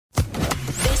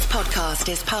podcast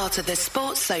is part of the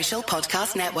Sports Social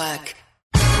Podcast Network.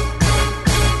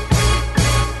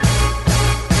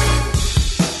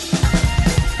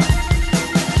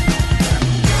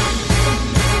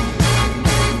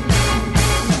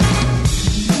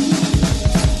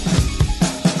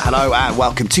 Hello and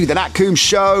welcome to the Nat Coombs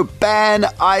Show. Ben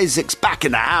Isaacs back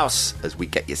in the house as we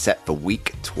get you set for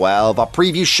Week 12, our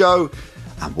preview show.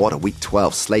 And what a Week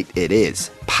 12 slate it is.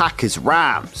 Packers,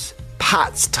 Rams,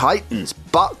 Pats, Titans,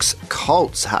 Bucks,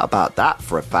 Colts. How about that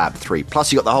for a Fab 3?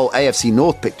 Plus you got the whole AFC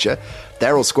North picture.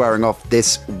 They're all squaring off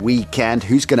this weekend.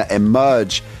 Who's going to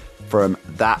emerge from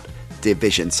that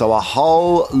division? So a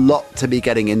whole lot to be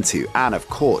getting into. And of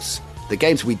course, the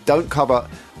games we don't cover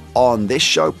on this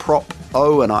show, Prop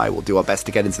O and I will do our best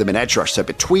to get into them in Edge Rush. So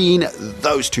between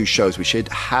those two shows, we should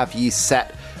have you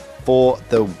set for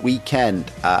the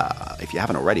weekend. If you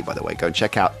haven't already, by the way, go and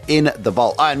check out In the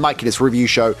Vault. Iron Mike and his review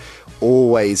show,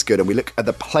 always good. And we look at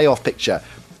the playoff picture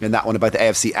in that one of both the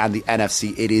AFC and the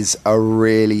NFC. It is a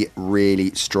really,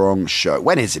 really strong show.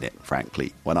 When isn't it,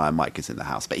 frankly, when Iron Mike is in the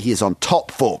house? But he is on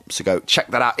top form. So go check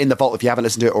that out, In the Vault, if you haven't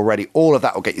listened to it already. All of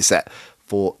that will get you set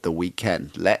for the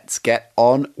weekend. Let's get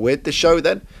on with the show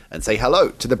then and say hello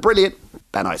to the brilliant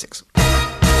Ben Isaacs.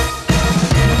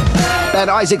 Ben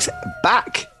Isaacs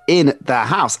back in the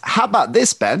house. How about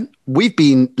this, Ben? We've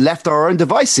been left to our own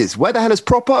devices. Where the hell is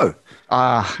Propo?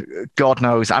 God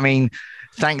knows. I mean,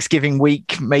 Thanksgiving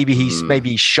week, maybe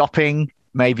he's shopping,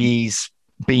 maybe he's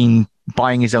been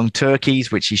buying his own turkeys,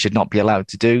 which he should not be allowed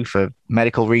to do for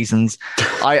medical reasons.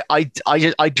 I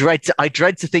dread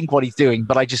to think what he's doing,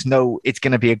 but I just know it's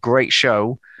going to be a great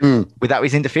show without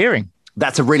his interfering.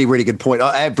 That's a really, really good point.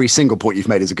 Every single point you've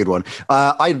made is a good one.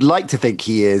 I'd like to think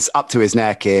he is up to his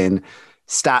neck in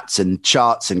stats and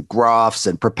charts and graphs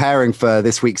and preparing for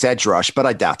this week's Edge Rush, but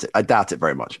I doubt it. I doubt it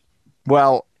very much.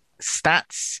 Well,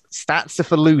 stats are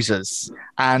for losers,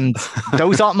 and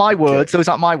those aren't my words. Those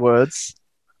aren't my words.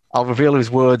 I'll reveal whose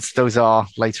words those are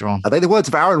later on. Are they the words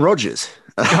of Aaron Rodgers?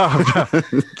 Wow.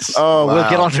 We'll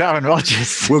get on to Aaron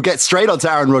Rodgers. We'll get straight on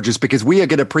to Aaron Rodgers because we are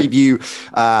going to preview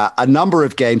a number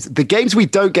of games. The games we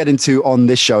don't get into on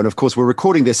this show, and of course, we're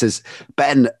recording this as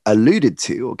Ben alluded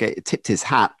to or tipped his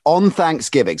hat on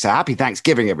Thanksgiving. So happy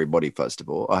Thanksgiving, everybody, first of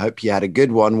all. I hope you had a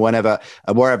good one whenever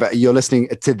and wherever you're listening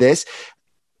to this.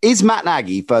 Is Matt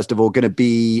Nagy, first of all, going to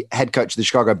be head coach of the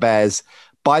Chicago Bears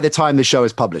by the time the show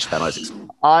is published, Ben Isaacs? Do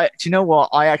you know what?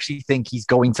 I actually think he's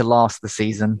going to last the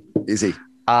season. Is he?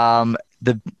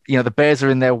 The Bears are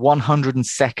in their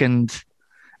 102nd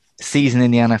season in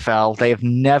the NFL. They have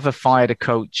never fired a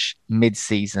coach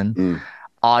mid-season.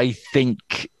 I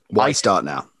think why start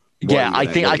now? I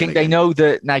think they know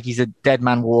that Nagy's a dead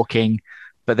man walking,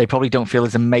 but they probably don't feel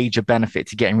there's a major benefit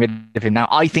to getting rid of him now.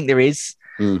 I think there is.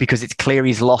 Because it's clear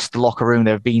he's lost the locker room.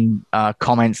 There have been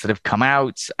comments that have come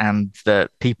out and that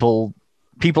people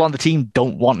on the team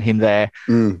don't want him there.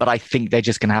 But I think they're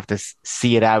just going to have to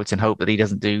see it out and hope that he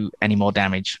doesn't do any more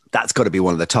damage. That's got to be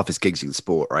one of the toughest gigs in the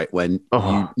sport, right? When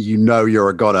you know you're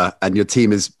a goner and your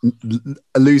team is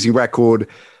a losing record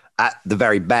at the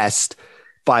very best.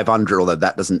 500, although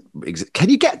that doesn't exist. If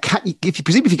you get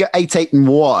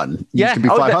 8-8-1, you can be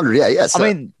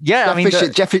 500.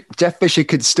 Jeff Fisher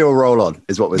could still roll on,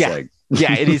 is what we're saying.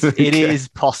 Yeah, it is. It is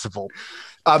possible.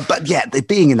 But yeah,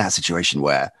 being in that situation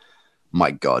where, my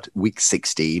God, week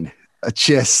 16,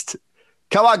 just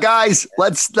come on, guys,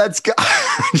 let's go.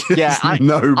 I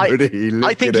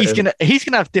think he's gonna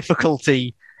have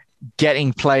difficulty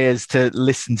getting players to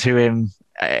listen to him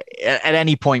at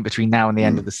any point between now and the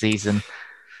end of the season.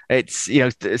 It's,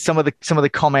 some of the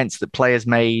comments that players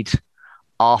made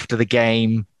after the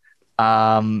game,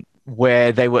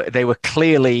 where they were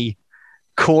clearly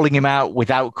calling him out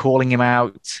without calling him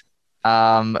out,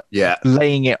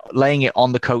 laying it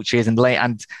on the coaches and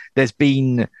there's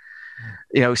been,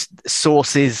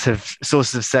 sources have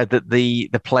said that the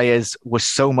players were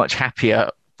so much happier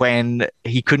when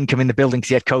he couldn't come in the building because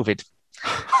he had COVID,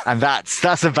 and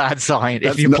that's a bad sign.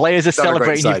 If your players are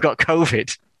celebrating you've got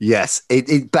COVID. Yes,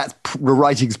 the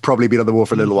writing's probably been on the wall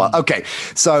for a little while. Okay,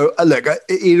 so look,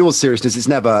 in all seriousness, it's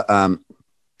never,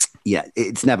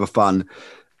 it's never fun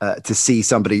to see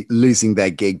somebody losing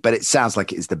their gig, but it sounds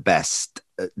like it is the best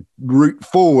route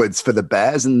forwards for the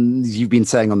Bears. And you've been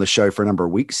saying on the show for a number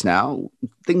of weeks now,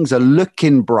 things are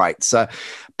looking bright. So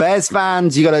Bears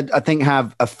fans, you got to, I think,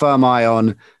 have a firm eye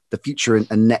on the future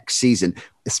and next season.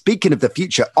 Speaking of the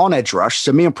future on Edge Rush,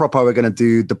 so me and Propo are going to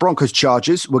do the Broncos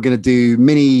Chargers. We're going to do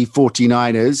mini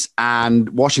 49ers and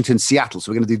Washington Seattle.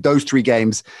 So we're going to do those three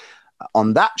games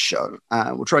on that show.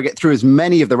 We'll try to get through as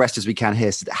many of the rest as we can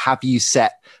here so to have you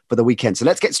set for the weekend. So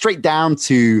let's get straight down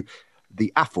to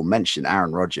the aforementioned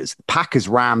Aaron Rodgers.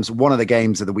 Packers-Rams, one of the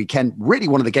games of the weekend, really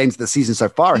one of the games of the season so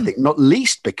far, I think, not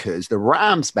least because the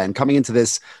Rams, Ben, coming into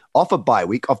this off a bye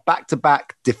week, of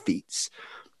back-to-back defeats.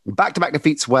 Back-to-back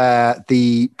defeats where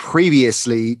the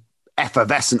previously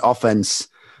effervescent offense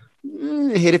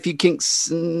hit a few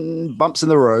kinks and bumps in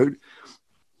the road.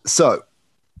 So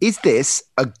is this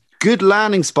a good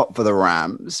landing spot for the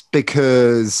Rams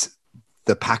because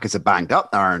the Packers are banged up?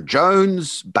 Aaron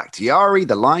Jones, Bakhtiari,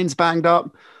 the line's banged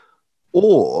up.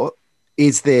 Or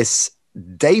is this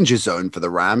danger zone for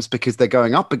the Rams because they're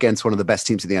going up against one of the best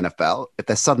teams in the NFL? If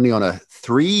they're suddenly on a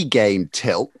 3-game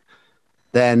tilt,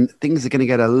 then things are going to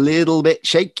get a little bit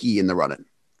shaky in the running.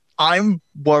 I'm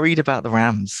worried about the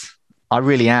Rams. I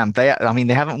really am. They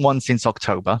haven't won since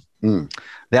October.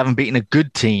 They haven't beaten a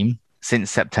good team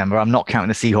since September. I'm not counting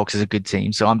the Seahawks as a good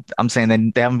team. So I'm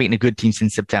saying they haven't beaten a good team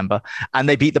since September, and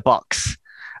they beat the Bucs.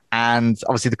 And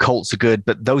obviously the Colts are good,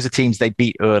 but those are teams they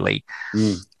beat early.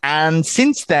 And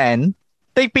since then,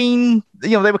 they've been,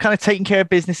 they were kind of taking care of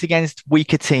business against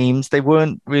weaker teams. They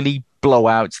weren't really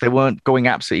blowouts. They weren't going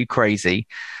absolutely crazy.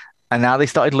 And now they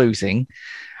started losing.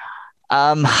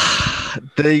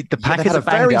 The Packers had a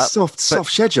very soft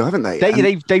schedule, haven't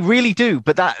they? They really do.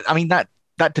 But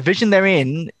that division they're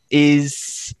in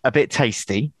is a bit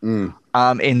tasty. In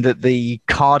that the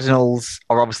Cardinals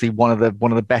are obviously one of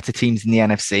the better teams in the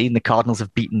NFC, and the Cardinals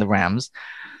have beaten the Rams.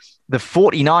 The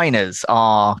 49ers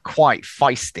are quite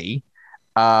feisty.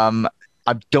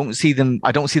 I don't see them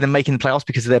making the playoffs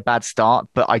because of their bad start,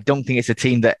 but I don't think it's a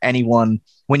team that anyone,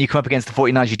 when you come up against the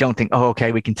 49ers, you don't think, oh,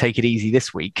 okay, we can take it easy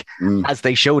this week, as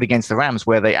they showed against the Rams,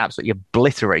 where they absolutely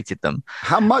obliterated them.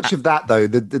 How much of that, though,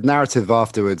 the narrative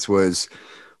afterwards was,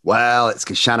 well, it's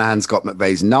because Shanahan's got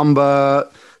McVay's number,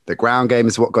 the ground game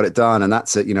is what got it done, and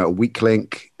that's a weak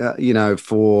link,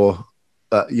 for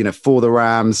the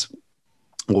Rams,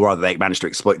 or rather they managed to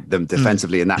exploit them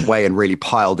defensively in that way and really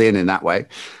piled in that way.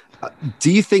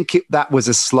 Do you think that was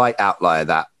a slight outlier,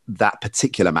 that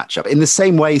particular matchup? In the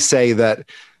same way, say that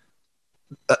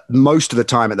most of the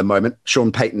time at the moment,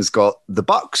 Sean Payton's got the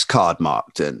Bucs card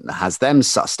marked and has them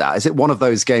sussed out. Is it one of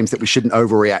those games that we shouldn't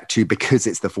overreact to because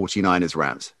it's the 49ers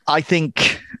Rams? I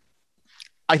think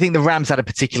the Rams had a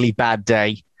particularly bad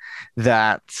day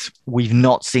that we've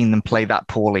not seen them play that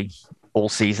poorly all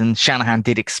season. Shanahan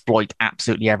did exploit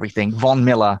absolutely everything. Von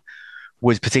Miller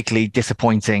was particularly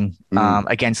disappointing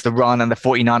against the run, and the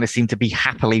 49ers seemed to be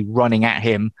happily running at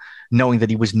him, knowing that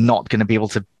he was not going to be able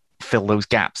to fill those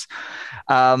gaps.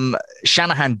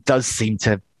 Shanahan does seem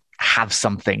to have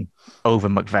something over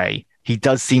McVay. He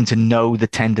does seem to know the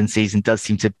tendencies and does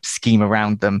seem to scheme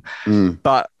around them.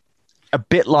 But a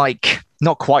bit like,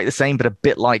 not quite the same, but a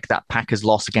bit like that Packers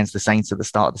loss against the Saints at the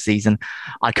start of the season,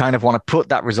 I kind of want to put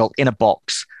that result in a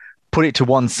box, put it to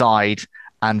one side,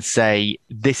 and say,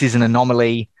 this is an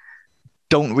anomaly.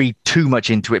 Don't read too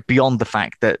much into it beyond the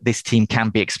fact that this team can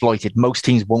be exploited. Most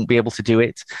teams won't be able to do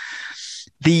it.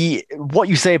 What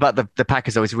you say about the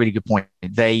Packers, though, is a really good point.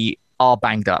 They are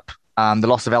banged up. The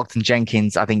loss of Elgton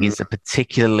Jenkins, I think, is a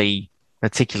particularly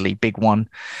big one.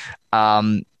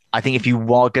 I think if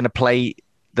you are going to play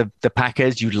the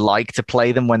Packers, you'd like to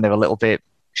play them when they're a little bit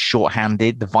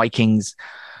short-handed. The Vikings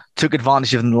took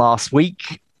advantage of them last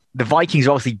week. The Vikings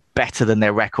are obviously better than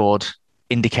their record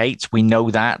indicates. We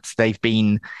know that. They've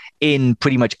been in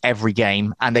pretty much every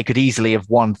game, and they could easily have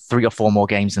won 3 or 4 more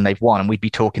games than they've won, and we'd be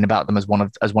talking about them as one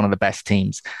of the best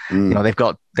teams. They've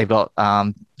got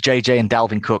JJ and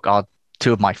Dalvin Cook are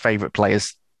 2 of my favorite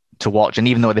players to watch, and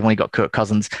even though they've only got Kirk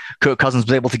Cousins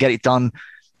was able to get it done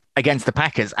against the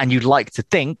Packers, and you'd like to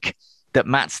think that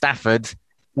Matt Stafford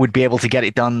would be able to get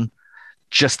it done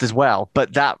just as well.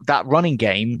 But that running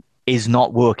game is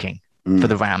not working for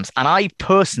the Rams. And I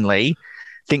personally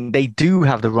think they do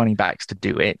have the running backs to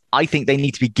do it. I think they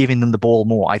need to be giving them the ball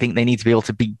more. I think they need to be able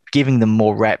to be giving them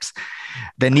more reps.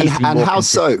 There needs to be more. And how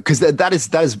so? Because that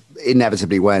is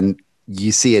inevitably when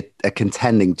you see a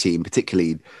contending team,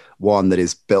 particularly one that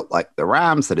is built like the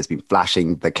Rams, that has been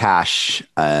flashing the cash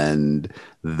and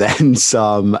then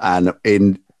some, and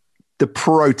in the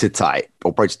prototype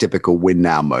or prototypical win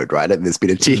now mode, right? There's been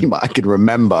a team I can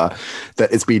remember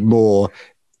that it's been more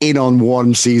in on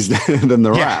one season than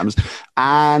the Rams.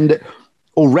 And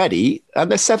already, and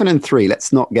they're 7-3,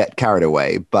 let's not get carried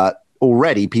away, but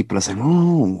already people are saying,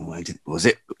 oh,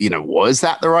 was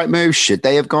that the right move? Should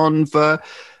they have gone for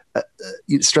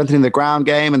strengthening the ground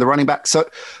game and the running back? So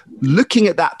looking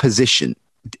at that position,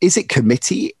 is it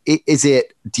committee? Do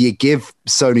you give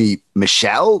Sony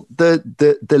Michel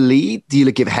the lead? Do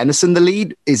you give Henderson the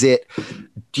lead? Do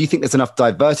you think there's enough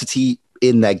diversity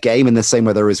in their game in the same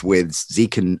way there is with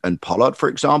Zeke and Pollard, for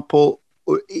example?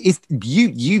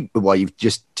 well, you've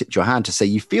just tipped your hand to say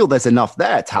you feel there's enough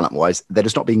there talent-wise that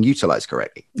it's not being utilized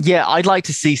correctly. Yeah, I'd like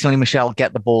to see Sonny Michel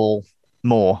get the ball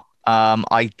more.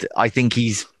 I think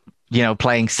he's,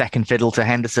 playing second fiddle to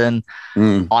Henderson.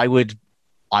 I would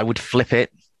flip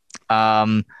it.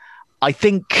 I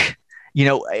think,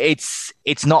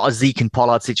 it's not a Zeke and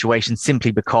Pollard situation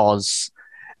simply because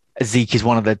Zeke is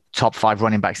one of the top 5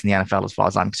 running backs in the NFL as far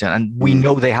as I'm concerned. And we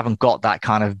know they haven't got that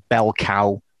kind of bell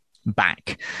cow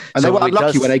back. And they were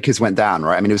unlucky when Akers went down,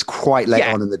 right? I mean, it was quite late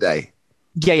on in the day.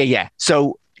 Yeah.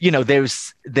 So,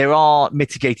 there are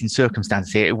mitigating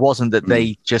circumstances here. It wasn't that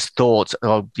they just thought,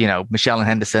 Michel and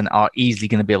Henderson are easily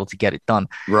going to be able to get it done.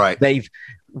 Right.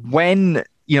 When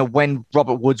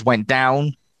Robert Woods went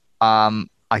down,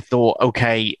 I thought,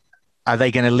 okay, are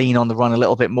they going to lean on the run a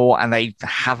little bit more? And they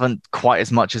haven't quite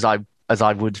as much as I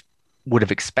would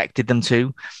have expected them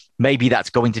to. Maybe that's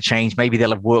going to change. Maybe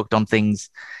they'll have worked on things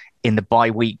in the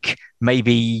bye week.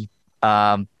 Maybe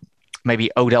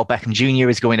Odell Beckham Jr.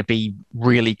 is going to be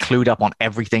really clued up on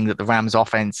everything that the Rams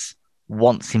offense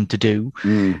wants him to do.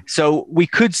 So we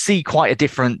could see quite a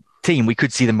different team. We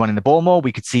could see them running the ball more.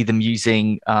 We could see them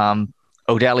using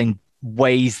Odell in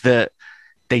ways that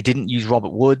they didn't use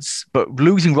Robert Woods, but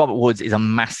losing Robert Woods is a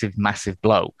massive, massive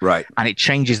blow. Right. And it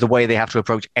changes the way they have to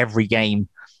approach every game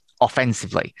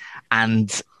offensively.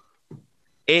 And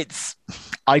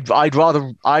I'd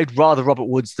rather Robert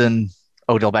Woods than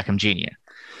Odell Beckham Jr.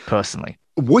 personally.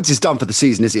 Woods is done for the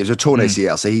season, is he? It was a torn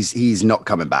ACL, so he's not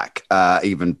coming back,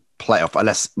 even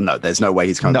playoff, there's no way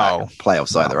he's coming back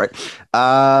playoffs either,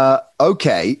 right?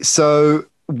 Okay, so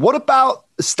what about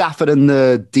Stafford and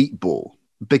the deep ball?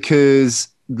 Because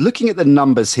looking at the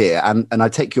numbers here, and I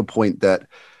take your point that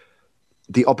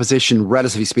the opposition,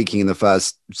 relatively speaking, in the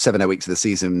first 7 or 8 weeks of the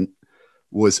season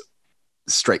was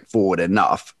straightforward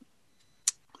enough.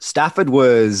 Stafford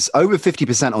was over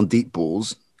 50% on deep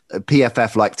balls.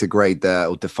 PFF like to grade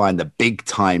or define the big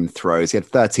time throws. He had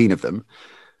 13 of them,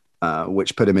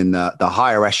 which put him in the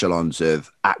higher echelons of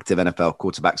active NFL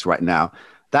quarterbacks right now.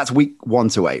 That's week 1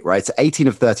 to 8, right? So 18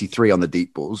 of 33 on the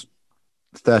deep balls,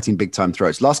 13 big time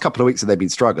throws. Last couple of weeks that they've been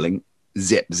struggling,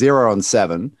 0 on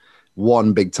 7,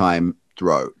 1 big time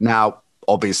throw. Now,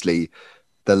 obviously,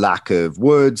 the lack of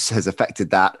Woods has affected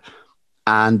that.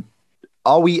 And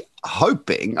are we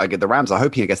hoping, the Rams are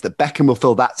hoping, I guess, that Beckham will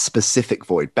fill that specific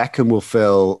void? Beckham will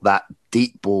fill that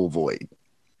deep ball void.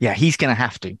 Yeah, he's going to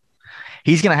have to.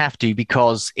 He's going to have to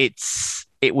because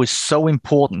it was so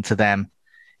important to them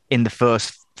in the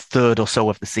first third or so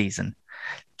of the season.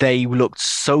 They looked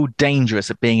so dangerous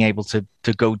at being able to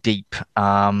go deep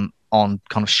on kind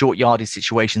of short yardage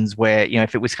situations where,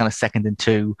 if it was kind of 2nd and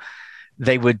 2,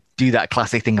 they would do that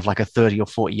classic thing of like a 30 or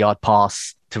 40 yard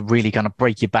pass to really kind of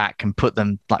break your back and put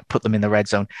them in the red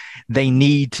zone. They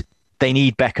need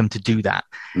Beckham to do that.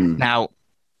 Now,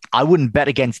 I wouldn't bet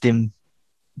against him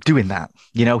doing that.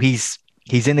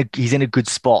 He's in a good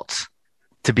spot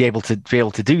to be able to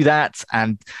do that.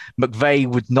 And McVay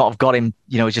would not have got him,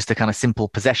 just a kind of simple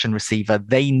possession receiver.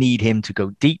 They need him to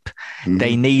go deep.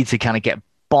 They need to kind of get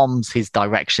bombs his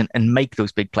direction and make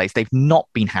those big plays. They've not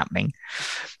been happening.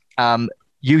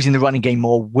 Using the running game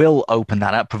more will open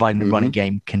that up, providing the running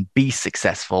game can be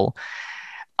successful.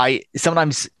 I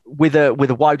sometimes with a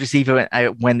wide receiver,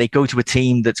 when they go to a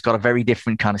team that's got a very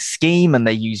different kind of scheme and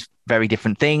they use very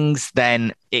different things,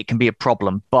 then it can be a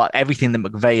problem. But everything that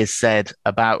McVay has said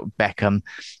about Beckham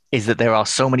is that there are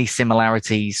so many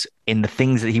similarities in the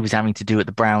things that he was having to do at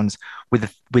the Browns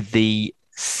with the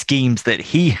schemes that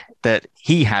he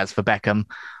has for Beckham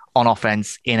on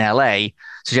offense in LA,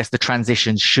 suggests the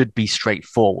transitions should be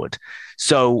straightforward.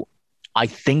 So I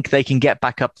think they can get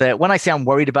back up there. When I say I'm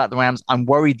worried about the Rams, I'm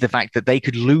worried the fact that they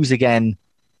could lose again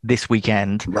this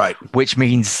weekend, right? Which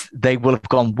means they will have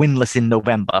gone winless in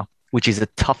November, which is a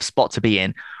tough spot to be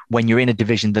in when you're in a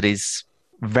division that is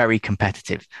very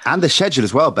competitive. And the schedule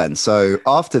as well, Ben. So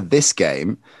after this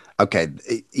game, okay,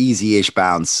 easy-ish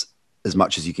bounce as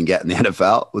much as you can get in the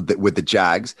NFL with the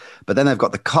Jags, but then they've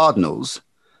got the Cardinals.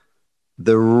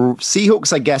 The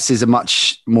Seahawks, I guess, is a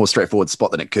much more straightforward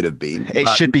spot than it could have been. It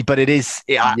should be, but it is.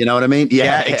 Yeah. You know what I mean?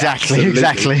 Yeah, exactly.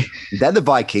 Exactly. They're the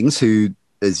Vikings who,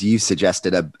 as you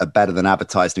suggested, are better than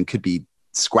advertised and could be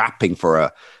scrapping for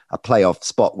a playoff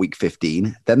spot week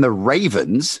 15. Then the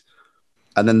Ravens,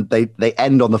 and then they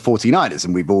end on the 49ers.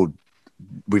 And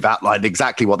we've outlined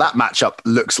exactly what that matchup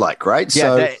looks like, right? Yeah,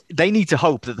 so they need to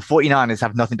hope that the 49ers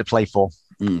have nothing to play for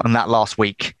on that last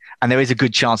week. And there is a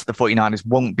good chance that the 49ers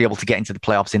won't be able to get into the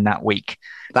playoffs in that week.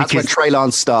 That's when Trey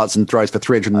Lance starts and throws for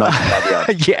 395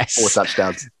 yards. Yes. 4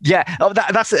 touchdowns. Yeah. Oh,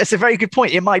 that's a very good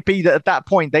point. It might be that at that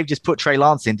point they've just put Trey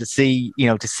Lance in to see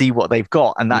what they've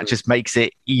got. And that just makes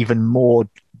it even more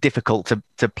difficult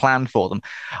to plan for them.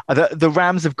 The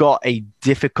Rams have got a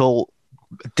difficult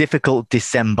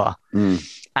December.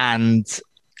 And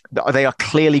they are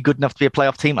clearly good enough to be a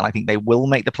playoff team. And I think they will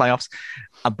make the playoffs.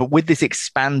 But with this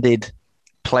expanded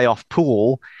playoff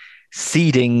pool,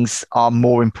 seedings are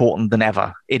more important than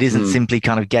ever. It isn't simply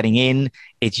kind of getting in.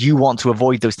 It's you want to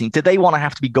avoid those teams. Do they want to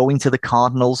have to be going to the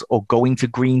Cardinals or going to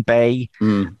Green Bay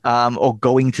or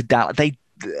going to Dallas?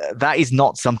 That is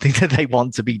not something that they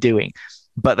want to be doing,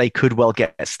 but they could well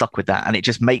get stuck with that. And it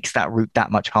just makes that route that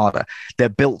much harder. They're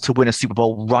built to win a Super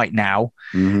Bowl right now,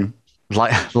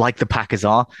 like the Packers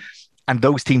are. And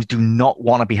those teams do not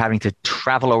want to be having to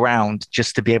travel around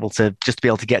just to be able to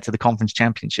get to the conference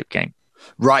championship game.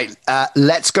 Right.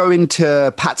 Let's go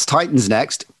into Pats Titans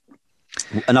next.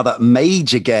 Another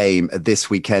major game this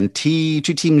weekend. Two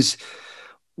teams.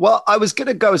 Well, I was going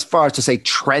to go as far as to say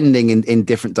trending in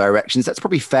different directions. That's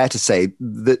probably fair to say.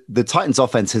 The Titans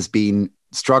offense has been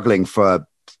struggling for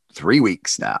 3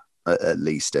 weeks now, at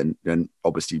least. And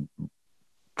obviously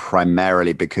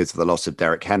primarily because of the loss of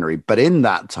Derrick Henry. But in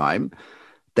that time,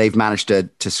 they've managed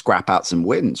to scrap out some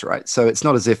wins, right? So it's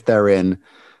not as if they're in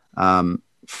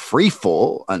free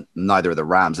fall, and neither are the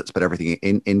Rams. Let's put everything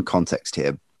in context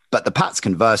here. But the Pats,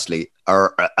 conversely,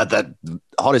 are the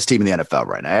hottest team in the NFL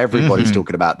right now. Everybody's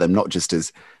talking about them, not just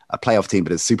as a playoff team,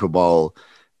 but as Super Bowl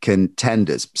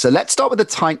contenders. So let's start with the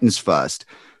Titans first.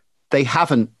 They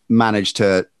haven't managed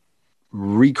to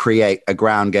recreate a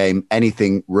ground game,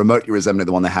 anything remotely resembling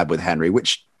the one they had with Henry,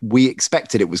 which we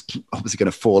expected it was obviously going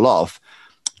to fall off.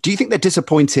 Do you think they're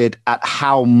disappointed at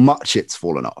how much it's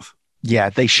fallen off? Yeah,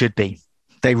 they should be.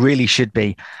 They really should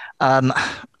be.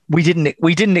 We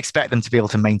didn't expect them to be able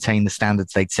to maintain the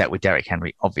standards they'd set with Derrick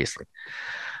Henry, obviously.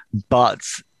 But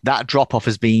that drop-off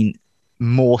has been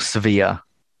more severe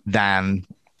than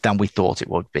we thought it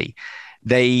would be.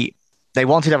 They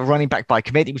wanted to have a running back by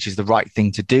committee, which is the right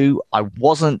thing to do. I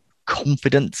wasn't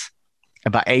confident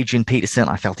about Adrian Peterson.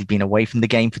 I felt he'd been away from the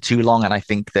game for too long, and I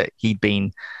think that he'd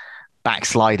been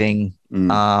backsliding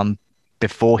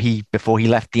before he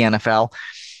left the NFL.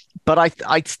 But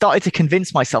I started to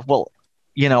convince myself, well,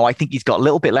 I think he's got a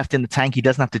little bit left in the tank. He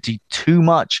doesn't have to do too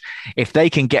much. If they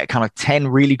can get kind of 10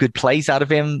 really good plays out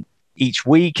of him each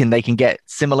week, and they can get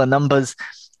similar numbers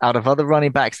out of other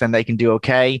running backs, then they can do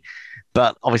okay.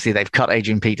 But obviously they've cut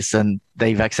Adrian Peterson.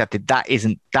 They've accepted that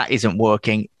isn't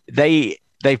working. They've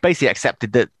basically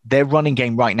accepted that their running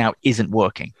game right now isn't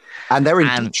working. And they're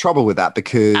in trouble with that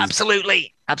because...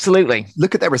 Absolutely.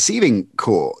 Look at their receiving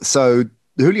core. So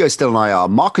Julio's still on IR.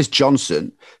 Marcus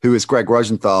Johnson, who is Greg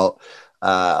Rosenthal,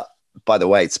 by the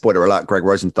way, spoiler alert, Greg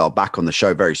Rosenthal back on the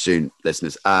show very soon,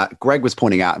 listeners. Greg was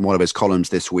pointing out in one of his columns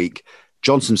this week,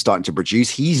 Johnson's starting to produce.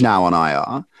 He's now on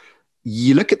IR.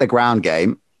 You look at the ground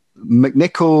game,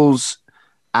 McNichols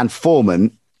and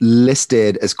Foreman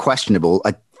listed as questionable.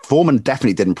 Foreman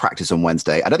definitely didn't practice on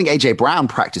Wednesday. I don't think A.J. Brown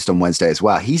practiced on Wednesday as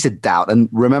well. He's a doubt. And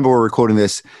remember, we're recording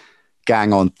this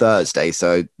gang on Thursday,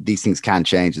 so these things can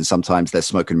change. And sometimes there's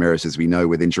smoke and mirrors, as we know,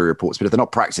 with injury reports. But if they're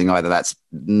not practicing either, that's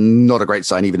not a great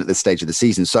sign, even at this stage of the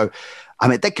season. So, I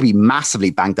mean, they could be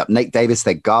massively banged up. Nate Davis,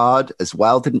 their guard as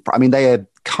well, they are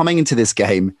coming into this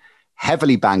game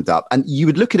heavily banged up. And you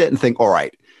would look at it and think, all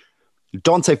right,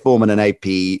 Dante Foreman and AP,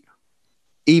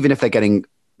 even if they're getting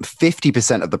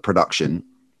 50% of the production,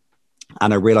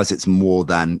 and I realize it's more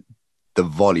than the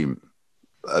volume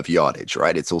of yardage,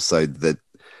 right? It's also the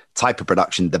type of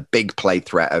production, the big play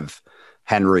threat of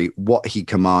Henry, what he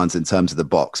commands in terms of the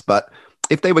box. But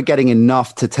if they were getting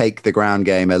enough to take the ground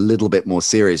game a little bit more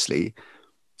seriously,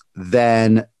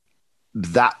 then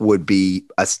that would be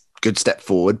a good step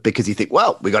forward, because you think,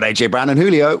 well, we got AJ Brown and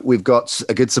Julio, we've got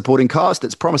a good supporting cast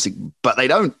that's promising, but they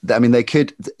don't. I mean, they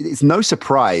could. It's no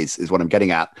surprise, is what I'm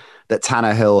getting at, that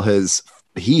Tannehill has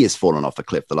fallen off a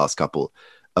cliff the last couple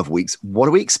of weeks. What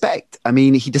do we expect? I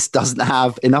mean, he just doesn't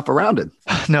have enough around him.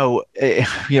 No,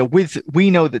 we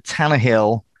know that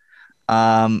Tannehill,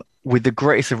 with the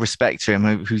greatest of respect to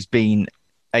him, who's been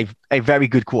a very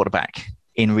good quarterback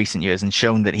in recent years and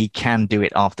shown that he can do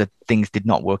it after things did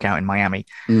not work out in Miami.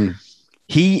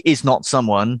 He is not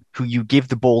someone who you give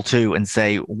the ball to and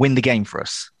say, win the game for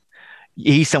us.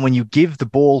 He's someone you give the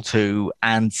ball to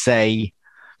and say,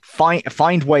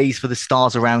 find ways for the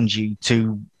stars around you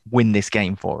to win this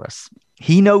game for us.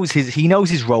 He knows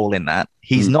his role in that.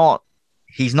 He's not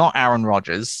Aaron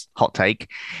Rodgers, hot take.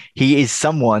 He is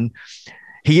someone,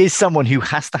 he is someone who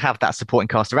has to have that supporting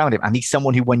cast around him. And he's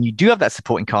someone who, when you do have that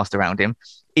supporting cast around him,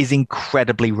 is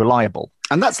incredibly reliable.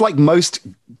 And that's like most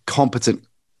competent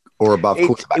or above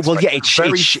quarterbacks. Well, yeah, it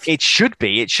should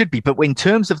be. It should be. But in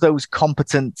terms of those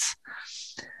competent,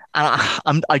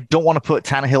 and I don't want to put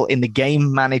Tannehill in the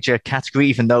game manager category,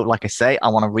 even though, like I say, I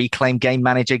want to reclaim game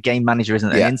manager. Game manager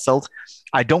isn't an insult.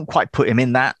 I don't quite put him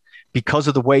in that because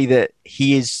of the way that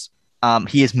he is.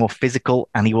 He is more physical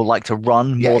and he will like to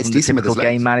run more than the typical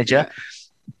game manager. Yeah.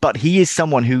 But he is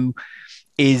someone who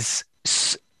is,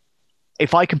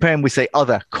 if I compare him with, say,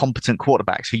 other competent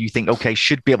quarterbacks who you think, okay,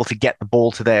 should be able to get the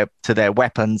ball to their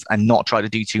weapons and not try to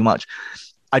do too much.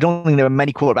 I don't think there are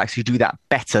many quarterbacks who do that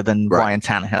better than Ryan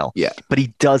Tannehill. Yeah. But he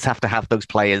does have to have those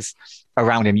players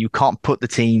around him. You can't put the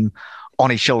team on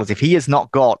his shoulders. If he has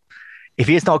not got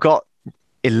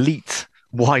elite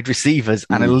wide receivers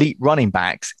and elite running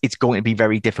backs, it's going to be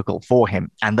very difficult for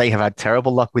him. And they have had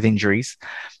terrible luck with injuries.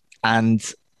 And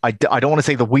I don't want to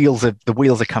say the wheels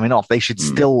are coming off. They should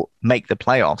still make the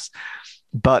playoffs.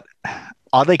 But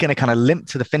are they going to kind of limp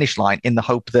to the finish line in the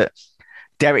hope that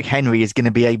Derrick Henry is going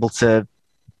to be able to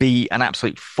be an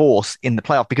absolute force in the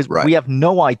playoff? Because we have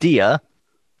no idea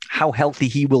how healthy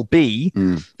he will be.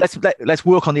 Let's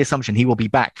work on the assumption he will be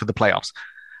back for the playoffs.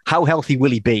 How healthy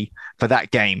will he be for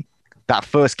that game? That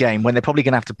first game when they're probably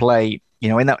going to have to play,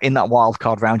 in that wild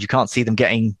card round. You can't see them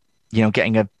getting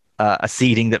a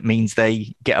seeding that means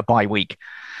they get a bye week.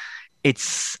 It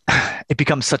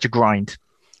becomes such a grind,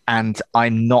 and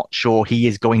I'm not sure he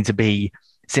is going to be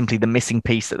simply the missing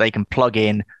piece that they can plug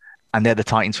in, and they're the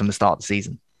Titans from the start of the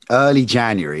season. Early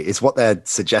January is what they're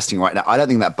suggesting right now. I don't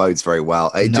think that bodes very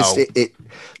well. It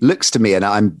looks to me, and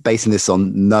I'm basing this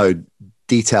on no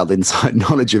detailed inside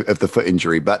knowledge of the foot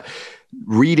injury, but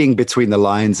reading between the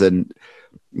lines, and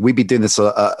we've been doing this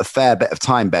a fair bit of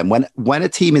time, Ben, when a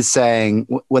team is saying,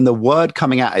 when the word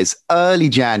coming out is early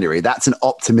January, that's an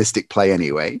optimistic play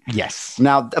anyway. Yes.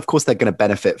 Now, of course, they're going to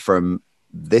benefit from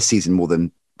this season more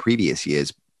than previous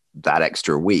years, that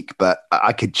extra week. But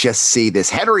I could just see this.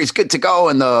 Henry's good to go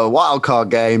in the wild card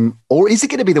game. Or is it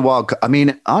going to be the wild card? I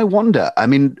mean, I wonder. I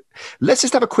mean, let's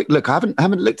just have a quick look. I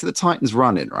haven't looked at the Titans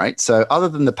running, right? So other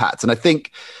than the Pats, and I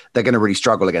think they're going to really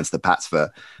struggle against the Pats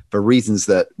for reasons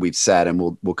that we've said, and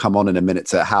we'll come on in a minute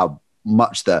to how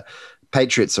much the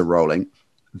Patriots are rolling.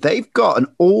 They've got an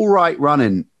all right run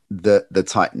in the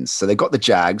Titans. So they've got the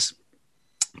Jags.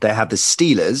 They have the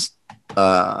Steelers,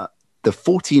 the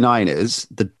 49ers,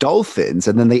 the Dolphins,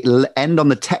 and then they end on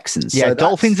the Texans. Yeah, so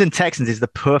Dolphins and Texans is the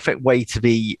perfect way to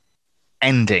be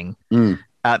ending,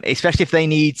 especially if they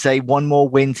need, say, one more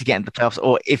win to get into the playoffs,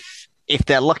 or if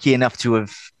they're lucky enough to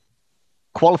have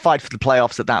qualified for the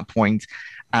playoffs at that point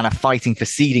and are fighting for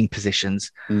seeding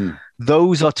positions.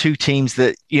 Those are two teams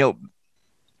that,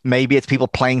 maybe it's people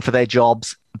playing for their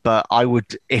jobs, but I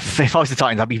would, if I was the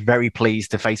Titans, I'd be very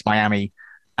pleased to face Miami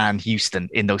and Houston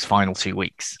in those final 2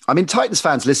 weeks. I mean, Titans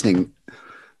fans listening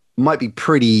might be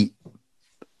pretty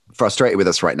frustrated with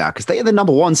us right now because they are the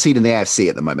number one seed in the AFC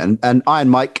at the moment. And Iron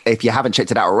Mike, if you haven't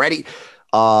checked it out already,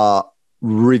 our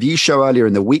review show earlier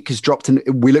in the week has dropped, and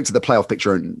we looked at the playoff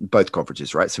picture in both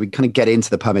conferences, right? So we kind of get into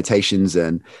the permutations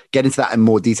and get into that in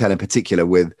more detail, in particular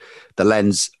with the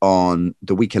lens on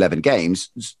the week 11 games.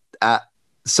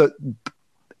 So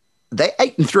they're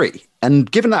 8-3, and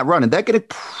given that run, and they're going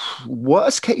to,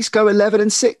 worst case, go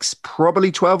 11-6,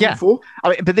 probably 12-4. I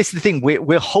mean, but this is the thing: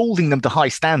 we're holding them to high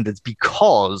standards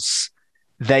because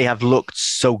they have looked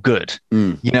so good.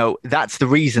 That's the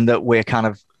reason that we're kind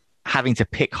of having to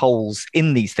pick holes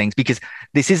in these things, because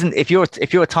this isn't. If you're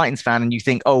a Titans fan and you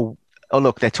think, oh,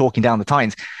 look, they're talking down the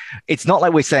Titans. It's not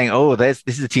like we're saying, this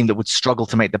is a team that would struggle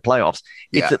to make the playoffs.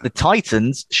 It's that the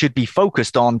Titans should be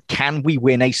focused on, can we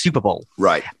win a Super Bowl?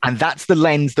 Right. And that's the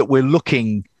lens that we're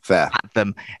looking at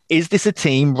them. Is this a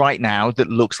team right now that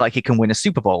looks like it can win a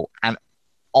Super Bowl? And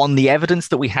on the evidence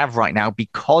that we have right now,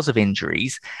 because of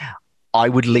injuries, I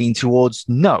would lean towards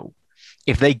no.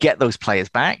 If they get those players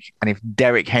back, and if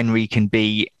Derrick Henry can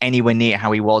be anywhere near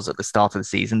how he was at the start of the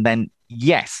season, then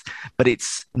yes. But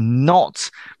it's not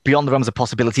beyond the realms of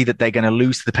possibility that they're going to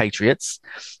lose to the Patriots,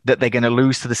 that they're going to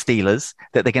lose to the Steelers,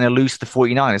 that they're going to lose to the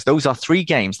 49ers. Those are 3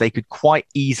 games they could quite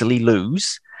easily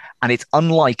lose. And it's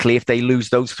unlikely if they lose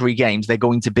those 3 games, they're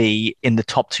going to be in the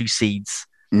top 2 seeds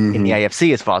in the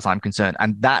AFC, as far as I'm concerned.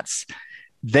 And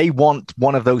they want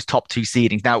one of those top 2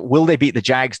 seedings. Now, will they beat the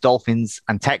Jags, Dolphins,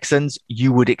 and Texans?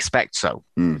 You would expect so.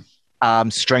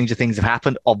 Stranger things have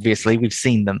happened. Obviously, we've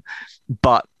seen them.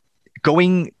 But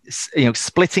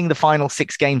splitting the final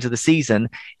 6 games of the season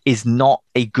is not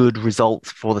a good result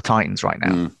for the Titans right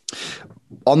now.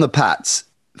 On the Pats,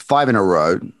 5 in a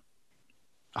row.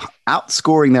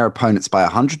 outscoring their opponents by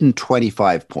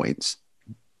 125 points.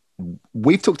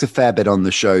 We've talked a fair bit on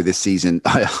the show this season.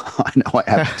 I know I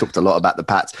have talked a lot about the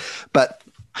Pats, but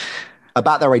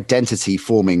about their identity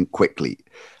forming quickly.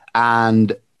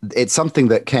 And it's something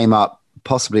that came up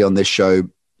possibly on this show,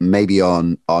 maybe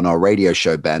on our radio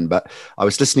show, Ben, but I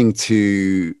was listening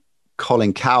to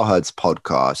Colin Cowherd's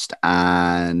podcast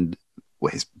and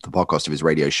the podcast of his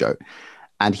radio show.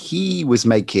 And he was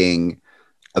making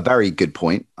a very good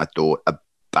point, I thought,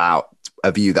 about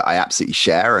a view that I absolutely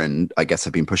share. And I guess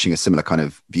I've been pushing a similar kind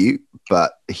of view,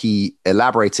 but he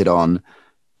elaborated on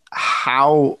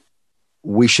how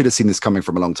we should have seen this coming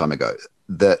from a long time ago.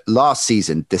 That last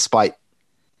season, despite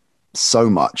so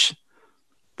much,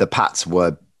 the Pats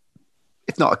were,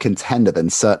 if not a contender, then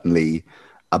certainly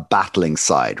a battling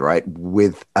side, right?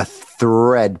 With a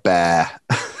threadbare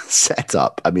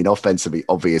setup. I mean, offensively,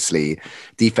 obviously,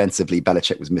 defensively,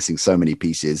 Belichick was missing so many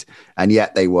pieces, and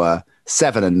yet they were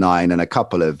 7-9 and a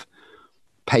couple of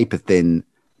paper thin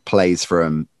plays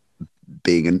from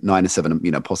being a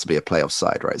 9-7, possibly a playoff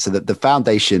side, right? So that the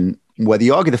foundation, whether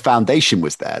you argue the foundation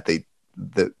was there,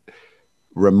 the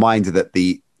reminder that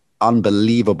the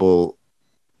unbelievable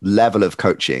level of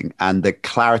coaching and the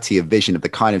clarity of vision of the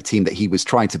kind of team that he was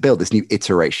trying to build, this new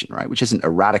iteration, right? Which isn't a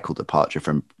radical departure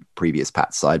from previous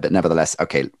Pats side, but nevertheless,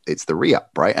 okay, it's the re-up,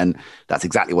 right? And that's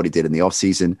exactly what he did in the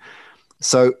offseason.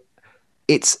 So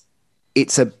it's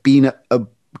been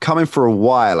coming for a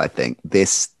while, I think,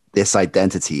 this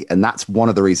identity. And that's one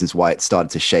of the reasons why it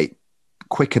started to shape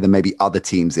quicker than maybe other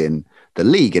teams in the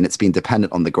league. And it's been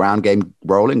dependent on the ground game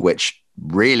rolling, which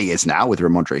really is now with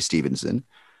Ramondre Stevenson.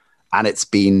 And it's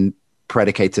been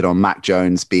predicated on Mac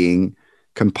Jones being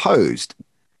composed,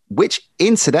 which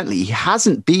incidentally, he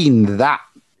hasn't been that.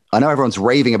 I know everyone's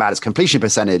raving about his completion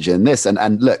percentage and this,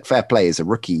 and look, fair play as a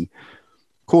rookie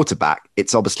quarterback.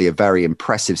 It's obviously a very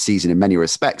impressive season in many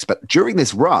respects, but during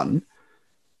this run,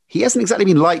 he hasn't exactly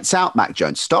been lights out, Mac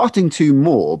Jones, starting to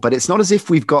more, but it's not as if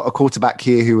we've got a quarterback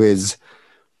here who is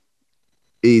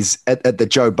at the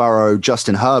Joe Burrow,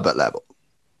 Justin Herbert level.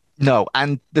 No,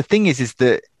 and the thing is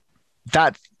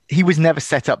that he was never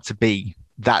set up to be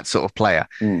that sort of player.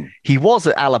 He was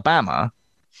at Alabama,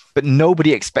 but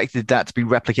nobody expected that to be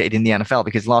replicated in the NFL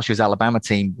because last year's Alabama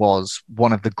team was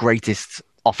one of the greatest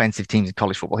offensive teams in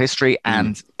college football history.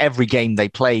 And every game they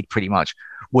played pretty much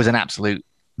was an absolute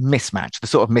mismatch, the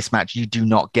sort of mismatch you do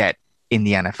not get in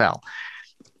the NFL.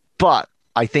 But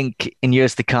I think in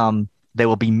years to come, there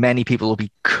will be many people who will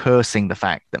be cursing the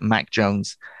fact that Mac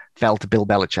Jones fell to Bill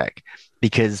Belichick,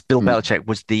 because Bill Belichick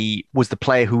was the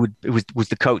player who was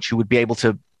the coach who would be able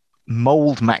to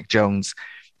mold Mac Jones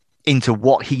into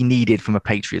what he needed from a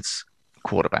Patriots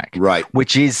quarterback, right?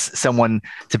 Which is someone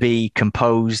to be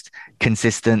composed,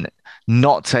 consistent,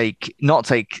 not take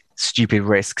stupid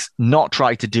risks, not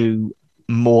try to do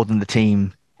more than the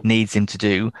team needs him to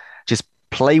do, just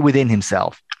play within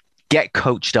himself, get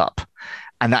coached up.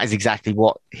 And that is exactly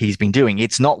what he's been doing.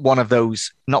 It's not one of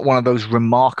those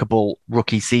remarkable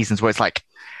rookie seasons where it's like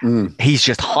he's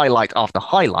just highlight after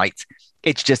highlight.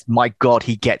 It's just, my God,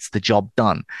 he gets the job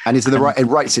done. And is in the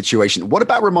right situation. What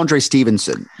about Ramondre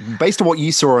Stevenson? Based on what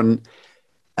you saw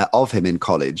of him in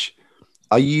college,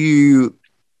 are you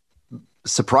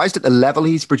surprised at the level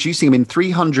he's producing? I mean,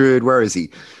 300, where is he?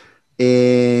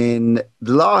 In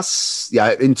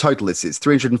total, this is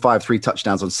 305, 3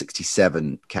 touchdowns on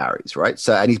 67 carries, right?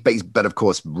 So, and but of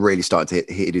course, really starting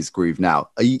to hit his groove now.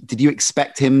 Did you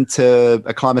expect him to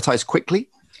acclimatize quickly?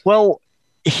 Well,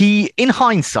 in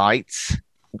hindsight,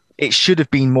 it should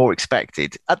have been more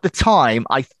expected. At the time,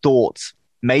 I thought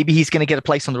maybe he's going to get a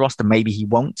place on the roster, maybe he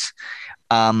won't.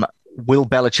 Will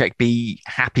Belichick be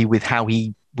happy with how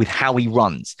he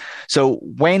runs? So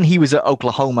when he was at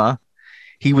Oklahoma,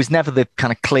 he was never the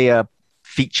kind of clear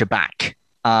feature back.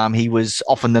 He was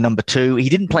often the number 2. He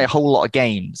didn't play a whole lot of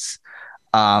games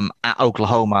at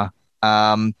Oklahoma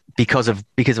because of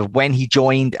when he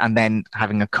joined and then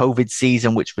having a COVID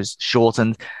season, which was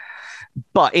shortened.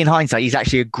 But in hindsight, he's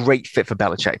actually a great fit for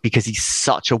Belichick because he's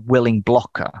such a willing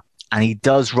blocker and he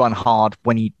does run hard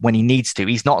when he needs to.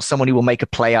 He's not someone who will make a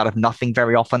play out of nothing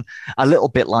very often. A little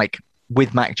bit like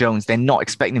with Mac Jones, they're not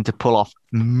expecting him to pull off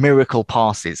miracle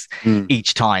passes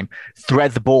each time,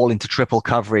 thread the ball into triple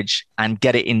coverage and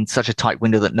get it in such a tight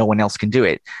window that no one else can do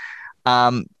it.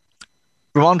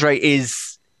 Ramondre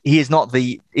is not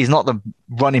the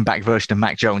running back version of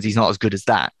Mac Jones. He's not as good as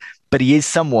that, but he is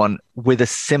someone with a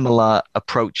similar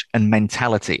approach and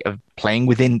mentality of playing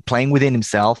within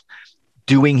himself,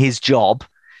 doing his job,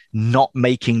 not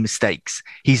making mistakes.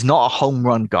 He's not a home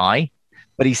run guy,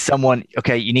 but he's someone,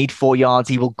 okay, you need 4 yards.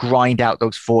 He will grind out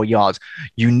those 4 yards.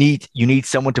 You need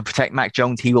someone to protect Mac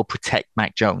Jones. He will protect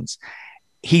Mac Jones.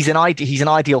 He's an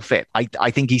ideal fit.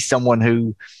 I think he's someone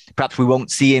who perhaps we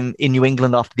won't see him in New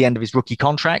England after the end of his rookie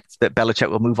contract, that Belichick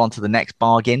will move on to the next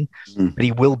bargain, but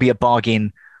he will be a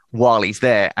bargain while he's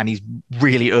there, and he's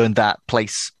really earned that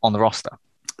place on the roster.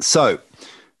 So,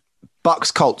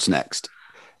 Bucks Colts next.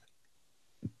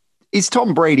 Is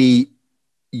Tom Brady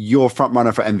your front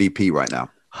runner for MVP right now?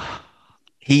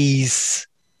 He's...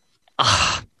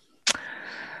 I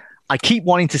keep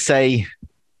wanting to say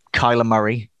Kyler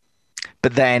Murray,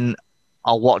 but then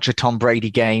I'll watch a Tom Brady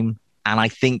game, and I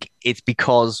think it's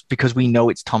because we know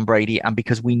it's Tom Brady and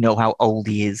because we know how old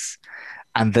he is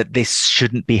and that this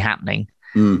shouldn't be happening,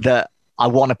 that I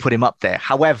want to put him up there.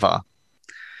 However,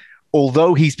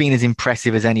 although he's been as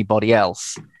impressive as anybody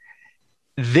else,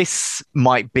 this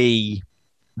might be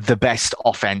the best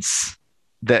offense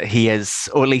that he has,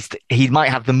 or at least he might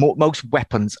have the most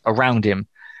weapons around him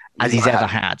as he's ever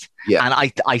had. Yeah.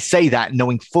 And I say that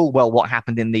knowing full well what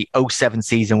happened in the 2007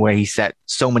 season, where he set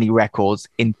so many records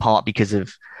in part because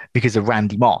of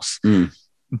Randy Moss.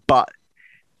 But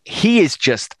he is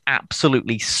just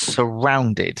absolutely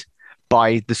surrounded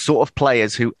by the sort of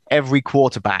players who every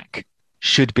quarterback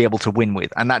should be able to win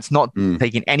with. And that's not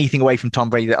taking anything away from Tom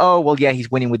Brady. That, oh, well, yeah, he's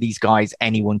winning with these guys.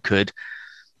 Anyone could.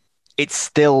 It's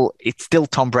still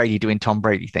Tom Brady doing Tom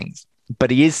Brady things, but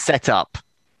he is set up.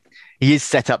 He is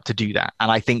set up to do that.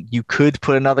 And I think you could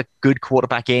put another good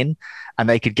quarterback in and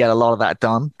they could get a lot of that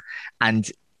done. And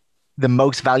the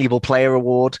most valuable player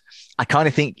award, I kind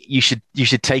of think you should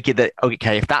take it that,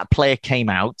 okay, if that player came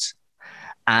out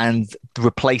and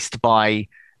replaced by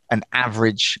an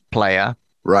average player,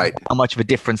 right, how much of a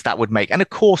difference that would make. And of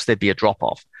course there'd be a drop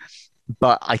off.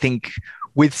 But I think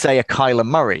with, say, a Kyler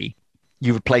Murray,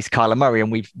 you replace Kyler Murray,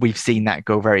 and we've seen that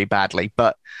go very badly.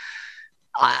 But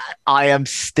I am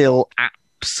still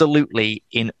absolutely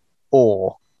in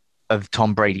awe of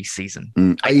Tom Brady's season.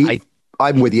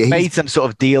 I'm with you. He's made some sort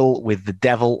of deal with the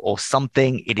devil or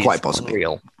something. It is quite possibly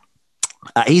real.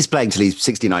 He's playing till he's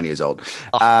 69 years old.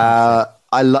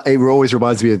 It always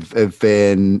reminds me of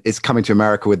It's Coming to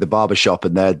America with the barbershop,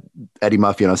 and they're Eddie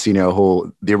Murphy and Arsenio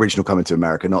Hall, the original Coming to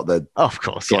America, not the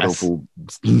god-awful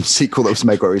sequel that was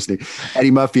made quite recently.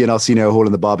 Eddie Murphy and Arsenio Hall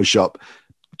in the barbershop.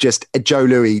 Just Joe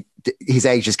Louis, his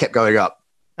age just kept going up.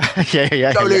 Joe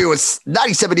Louis was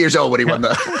 97 years old when he won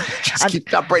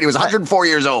Tom Brady was 104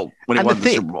 years old when he won the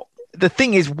Super Bowl. The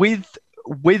thing is,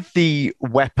 with the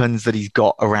weapons that he's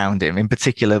got around him, in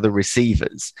particular the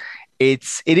receivers, it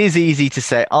is easy to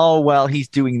say, oh, well, he's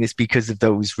doing this because of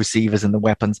those receivers and the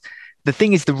weapons. The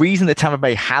thing is, the reason that Tampa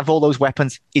Bay have all those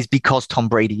weapons is because Tom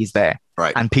Brady is there.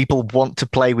 Right. And people want to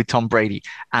play with Tom Brady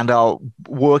and are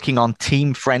working on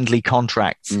team-friendly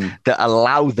contracts that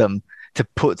allow them to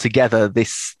put together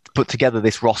this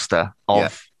roster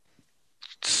of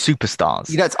superstars.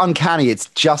 You know, it's uncanny. It's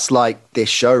just like this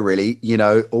show, really. You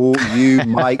know, all you,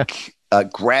 Mike,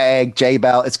 Greg,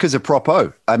 J-Bell, it's because of Prop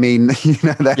O. I mean, you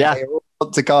know, they all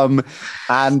want to come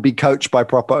and be coached by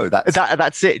Prop O.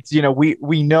 That's it. You know,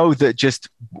 we know that just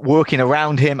working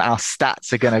around him, our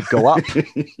stats are going to go up.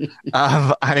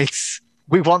 And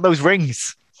we want those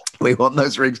rings. We want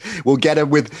those rings. We'll get them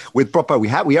with Prop O.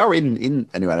 We are in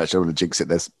anyway. I don't want to jinx it.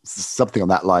 There's something on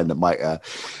that line that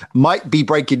might be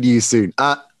breaking news soon.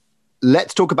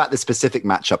 Let's talk about the specific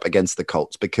matchup against the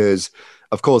Colts, because,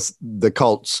 of course, the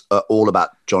Colts are all about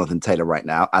Jonathan Taylor right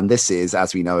now. And this is,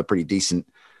 as we know, a pretty decent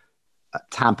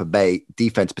Tampa Bay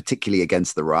defense, particularly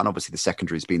against the run. Obviously, the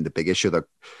secondary has been the big issue.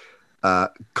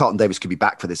 Carlton Davis could be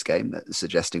back for this game,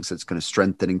 suggesting so it's kind of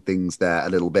strengthening things there a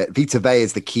little bit. Vita Vea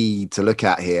is the key to look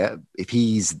at here. If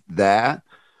he's there,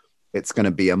 it's going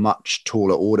to be a much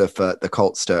taller order for the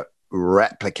Colts to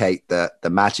replicate the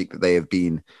magic that they have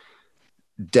been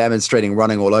demonstrating,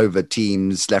 running all over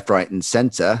teams left, right, and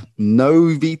center.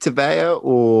 No Vita Vea,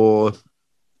 or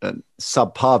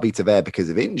subpar Vita Vea because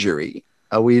of injury.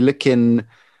 Are we looking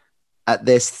at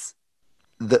this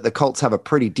that the Colts have a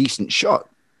pretty decent shot?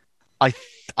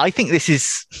 I think this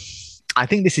is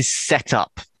set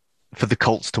up for the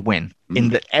Colts to win, in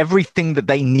that everything that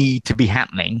they need to be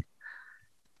happening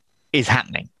is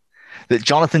happening. That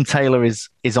Jonathan Taylor is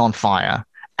on fire,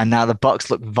 and now the Bucs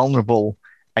look vulnerable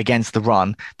against the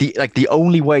run. The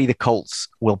only way the Colts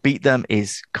will beat them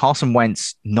is Carson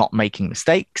Wentz not making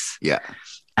mistakes. Yeah.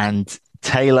 And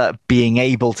Taylor being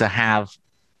able to have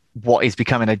what is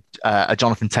becoming a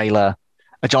Jonathan Taylor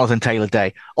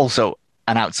day. Also,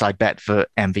 an outside bet for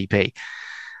MVP.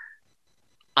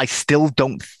 I still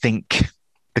don't think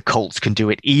the Colts can do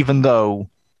it, even though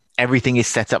everything is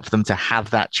set up for them to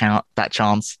have that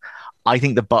chance. I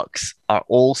think the Bucks are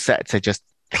all set to just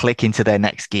click into their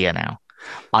next gear now.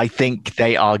 I think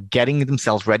they are getting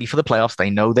themselves ready for the playoffs. They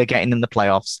know they're getting in the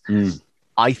playoffs.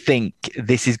 I think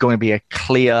this is going to be a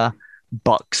clear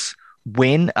Bucks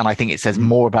win, and I think it says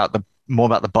more about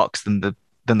the Bucks than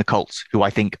the Colts, who I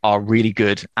think are really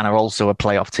good and are also a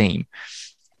playoff team.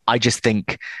 I just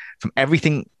think from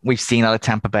everything we've seen out of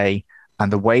Tampa Bay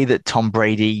and the way that Tom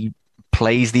Brady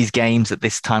plays these games at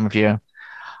this time of year,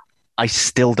 I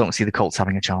still don't see the Colts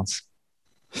having a chance.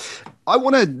 I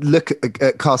want to look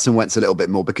at Carson Wentz a little bit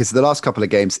more, because the last couple of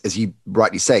games, as you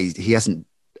rightly say, he hasn't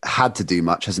had to do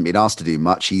much, hasn't been asked to do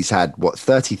much. He's had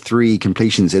 33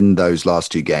 completions in those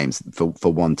last two games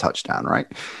for one touchdown, right?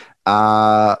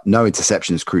 No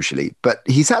interceptions, crucially, but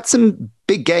he's had some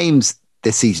big games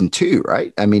this season too,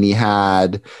 right? I mean, he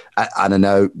had, I don't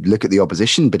know, look at the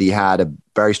opposition, but he had a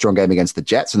very strong game against the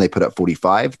Jets and they put up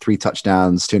 45, 3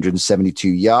 touchdowns, 272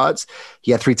 yards.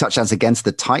 He had 3 touchdowns against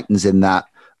the Titans in that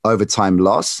overtime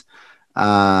loss,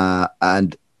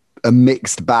 and a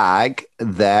mixed bag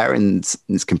there, and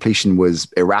his completion was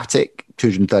erratic,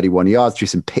 231 yards, threw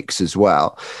some picks as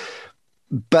well.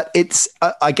 But it's,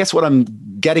 I guess what I'm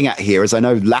getting at here is, I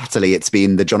know latterly it's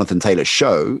been the Jonathan Taylor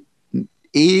show.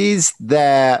 Is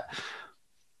there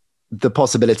the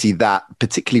possibility that,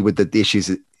 particularly with the issues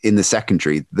in the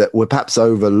secondary, that we're perhaps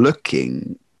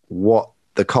overlooking what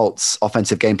the Colts'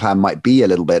 offensive game plan might be a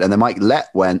little bit, and they might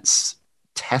let Wentz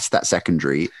test that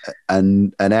secondary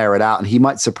and air it out, and he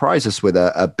might surprise us with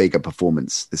a bigger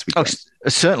performance this weekend? Oh,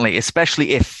 certainly,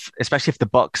 especially if the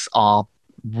Bucks are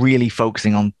really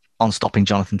focusing on stopping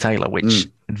Jonathan Taylor, which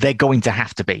they're going to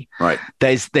have to be. Right.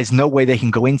 There's no way they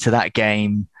can go into that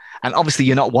game. And obviously,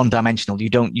 you're not one-dimensional.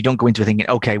 You don't go into it thinking,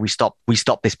 okay, we stop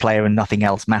this player and nothing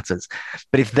else matters.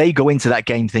 But if they go into that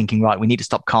game thinking, right, we need to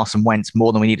stop Carson Wentz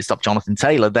more than we need to stop Jonathan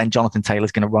Taylor, then Jonathan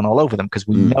Taylor's going to run all over them, because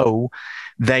we know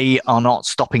they are not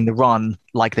stopping the run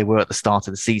like they were at the start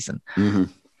of the season.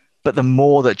 But the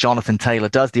more that Jonathan Taylor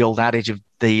does, the old adage of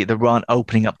the run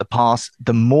opening up the pass,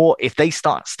 the more, if they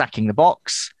start stacking the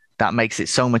box, that makes it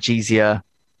so much easier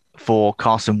for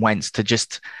Carson Wentz to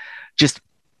just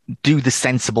do the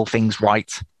sensible things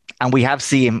right. And we have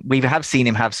seen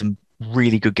him have some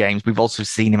really good games. We've also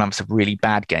seen him have some really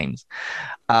bad games.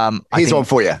 Here's one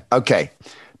for you. Okay.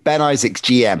 Ben Isaacs,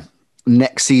 GM,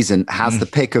 next season has the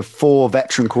pick of 4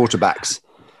 veteran quarterbacks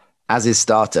as his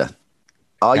starter.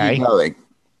 Are you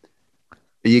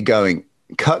going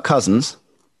Kirk Cousins?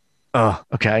 Oh,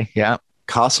 okay. Yeah.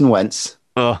 Carson Wentz?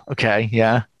 Oh, okay.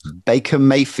 Yeah. Baker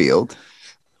Mayfield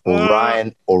or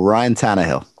Ryan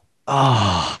Tannehill?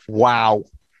 Oh, wow.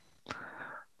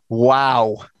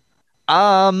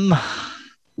 I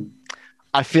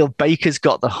feel Baker's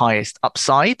got the highest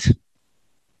upside.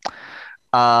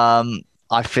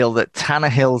 I feel that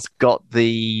Tannehill's got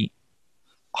the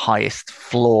highest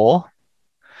floor.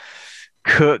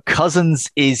 Kirk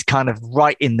Cousins is kind of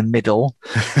right in the middle.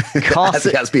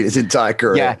 Carson, that's been his entire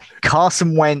career. Yeah,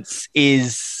 Carson Wentz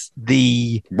is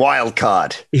the wild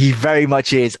card. He very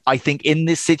much is. I think in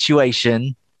this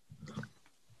situation,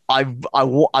 I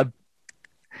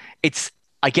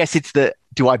guess it's the,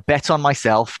 do I bet on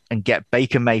myself and get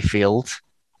Baker Mayfield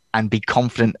and be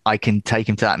confident I can take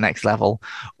him to that next level?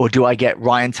 Or do I get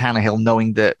Ryan Tannehill,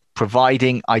 knowing that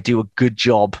providing I do a good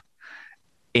job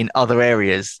in other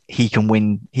areas, he can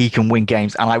win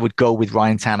games? And I would go with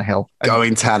Ryan Tannehill.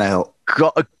 Going Tannehill.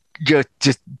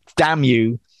 Just damn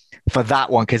you for that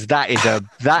one, because that is so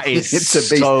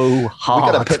hard.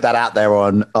 We're going to put that out there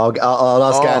on. I'll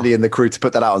ask Andy and the crew to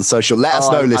put that out on social. Let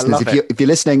us know, listeners, if you're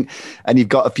listening and you've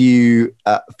got a few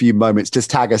moments,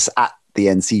 just tag us at the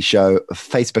NC Show,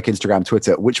 Facebook, Instagram,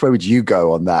 Twitter. Which way would you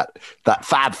go on that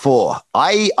Fab 4?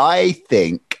 I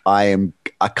think I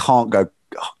can't go.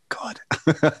 Oh God,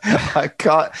 I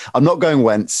can't. I'm not going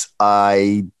Wentz.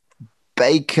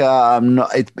 Baker, I'm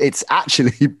not. It's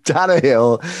actually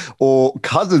Tannehill or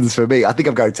Cousins for me. I think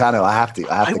I'm going Tannehill. I have to.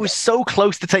 I was so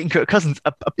close to taking Kirk Cousins,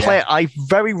 a player I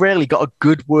very rarely got a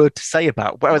good word to say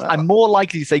about. Whereas I'm more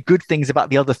likely to say good things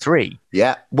about the other 3.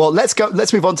 Yeah. Well,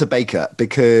 let's move on to Baker,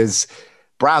 because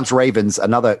Browns Ravens,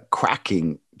 another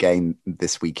cracking game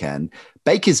this weekend.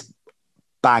 Baker's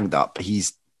banged up.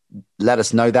 He's let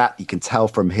us know that. You can tell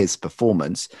from his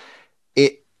performance.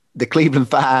 The Cleveland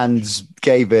fans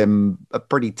gave him a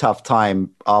pretty tough time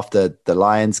after the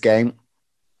Lions game.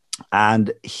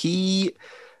 And he's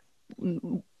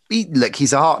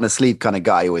a heart and a sleeve kind of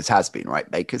guy. He always has been,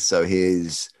 right, Baker? So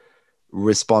his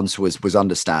response was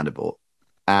understandable.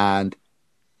 And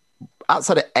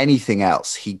outside of anything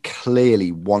else, he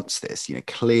clearly wants this,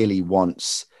 clearly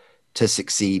wants to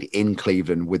succeed in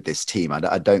Cleveland with this team.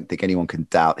 I don't think anyone can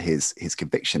doubt his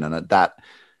conviction. And that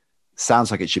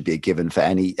sounds like it should be a given for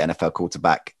any NFL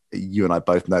quarterback. You and I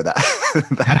both know that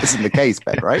that isn't the case,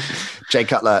 Ben, right? Jay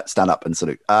Cutler, stand up and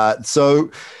salute.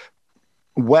 So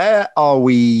where are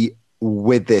we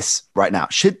with this right now?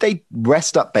 Should they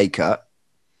rest up Baker,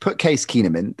 put Case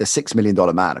Keenum in, the $6 million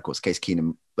man? Of course, Case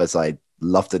Keenum, as I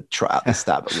love to try out the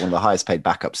stat, but one of the highest paid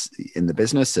backups in the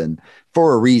business, and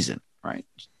for a reason, right?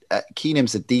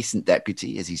 Keenum's a decent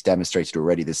deputy, as he's demonstrated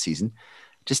already this season.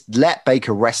 Just let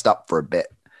Baker rest up for a bit.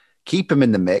 Keep him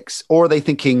in the mix. Or are they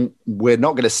thinking we're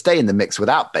not going to stay in the mix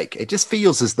without Baker? It just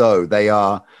feels as though they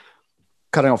are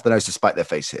cutting off the nose to spite their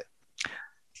face here.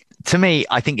 To me,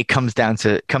 I think it comes down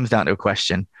to a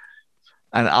question,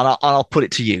 and I'll put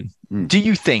it to you. Do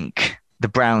you think the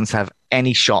Browns have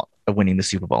any shot of winning the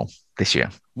Super Bowl this year?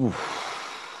 Oof.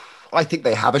 I think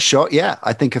they have a shot. Yeah.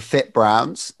 I think a fit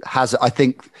Browns has, I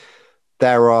think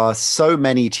there are so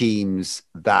many teams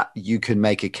that you can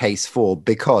make a case for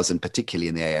because, and particularly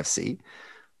in the AFC,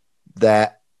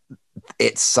 that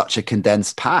it's such a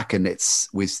condensed pack. And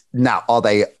now, are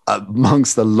they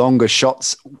amongst the longer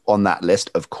shots on that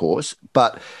list? Of course.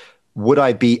 But would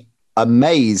I be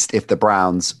amazed if the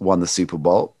Browns won the Super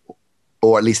Bowl?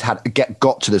 Or at least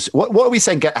got to this. What are we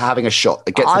saying? Having a shot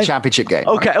against the championship game?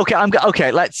 Okay, right?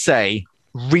 Okay. Let's say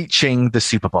reaching the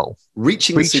Super Bowl.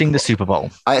 Reaching the Super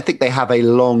Bowl. I think they have a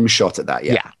long shot at that.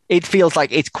 Yeah, it feels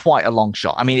like it's quite a long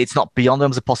shot. I mean, it's not beyond them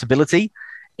as a possibility.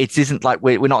 It isn't like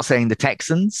we're not saying the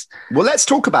Texans. Well, let's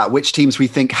talk about which teams we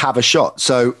think have a shot.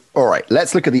 So, all right,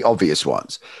 let's look at the obvious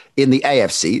ones in the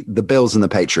AFC: the Bills and the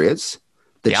Patriots,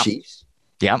 the Chiefs.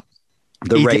 Yeah.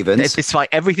 The Ravens. Despite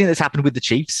everything that's happened with the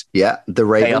Chiefs. Yeah, the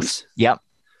Ravens. Yeah.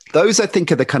 Those, I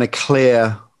think, are the kind of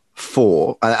clear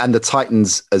four, and the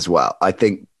Titans as well. I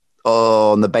think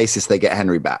on the basis they get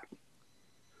Henry back.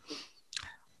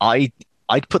 I'd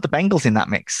put the Bengals in that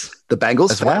mix. The Bengals?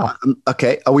 As well.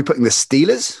 Okay. Are we putting the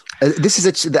Steelers? This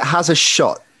is that has a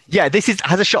shot. Yeah,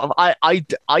 has a shot of. I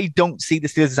don't see the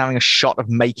Steelers as having a shot of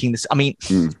making this. I mean,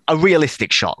 a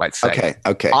realistic shot. Let's say.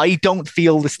 Okay. I don't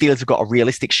feel the Steelers have got a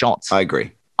realistic shot. I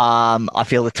agree. I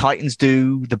feel the Titans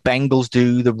do, the Bengals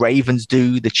do, the Ravens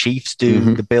do, the Chiefs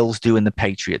do, the Bills do, and the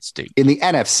Patriots do. In the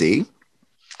NFC,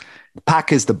 the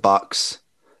Packers, the Bucks,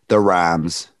 the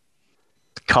Rams,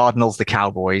 the Cardinals, the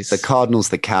Cowboys. The Cardinals,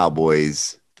 the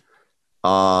Cowboys.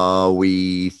 Are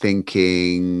we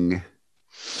thinking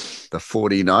the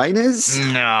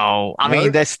 49ers? No. I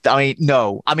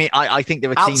think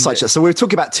there are outside shot. So we're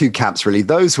talking about two camps, really.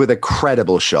 Those with a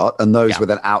credible shot and those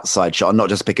with an outside shot. And not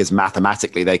just because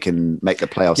mathematically they can make the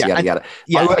playoffs, yada, yada.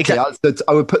 Yeah, exactly.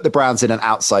 I would put the Browns in an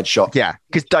outside shot. Yeah,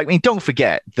 because don't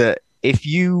forget that if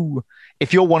you're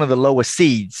one of the lower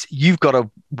seeds, you've got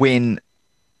to win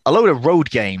a load of road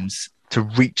games to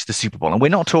reach the Super Bowl. And we're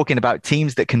not talking about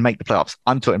teams that can make the playoffs.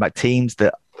 I'm talking about teams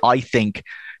that I think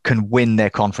can win their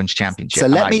conference championship. So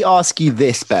let me ask you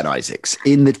this, Ben Isaacs.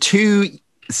 In the 2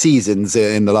 seasons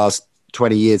in the last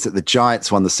 20 years that the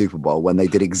Giants won the Super Bowl, when they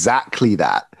did exactly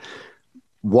that,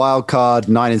 wild card,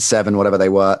 9-7, whatever they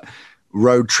were,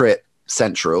 road trip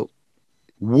central,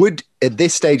 would at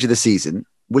this stage of the season,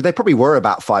 they probably were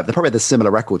about 5. They probably had a similar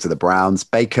record to the Browns.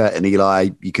 Baker and Eli,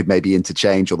 you could maybe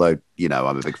interchange, although,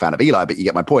 I'm a big fan of Eli, but you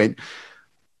get my point.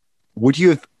 Would you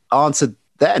have answered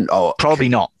then? Oh, probably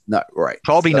not. No, right.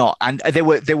 Probably not. And there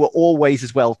were always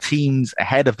as well teams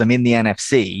ahead of them in the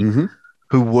NFC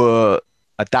who were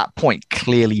at that point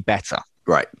clearly better.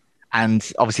 Right.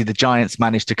 And obviously the Giants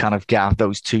managed to kind of get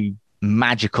those 2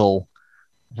 magical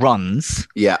runs.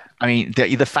 Yeah. I mean,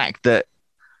 the fact that,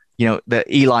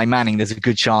 that Eli Manning, there's a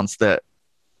good chance that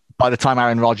by the time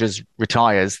Aaron Rodgers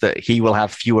retires, that he will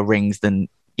have fewer rings than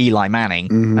Eli Manning,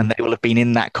 and they will have been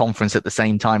in that conference at the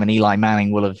same time, and Eli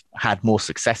Manning will have had more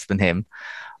success than him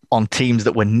on teams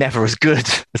that were never as good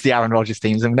as the Aaron Rodgers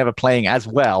teams and were never playing as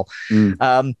well.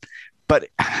 But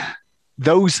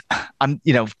those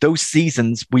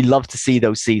seasons, we love to see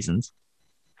those seasons,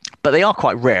 but they are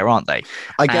quite rare, aren't they?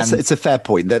 I guess it's a fair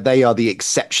point that they are the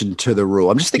exception to the rule.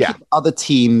 I'm just thinking of other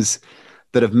teams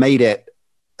that have made it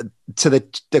to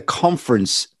the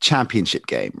conference championship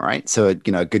game, right? So,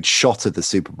 a good shot of the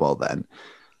Super Bowl then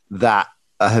that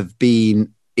have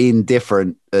been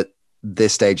indifferent at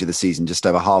this stage of the season, just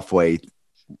over halfway,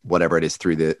 whatever it is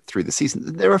through the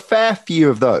season. There are a fair few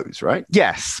of those, right?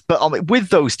 Yes. But with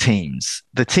those teams,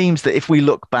 the teams that if we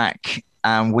look back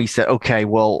and we said, okay,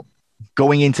 well,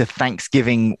 going into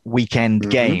Thanksgiving weekend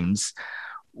games,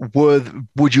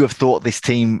 would you have thought this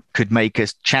team could make a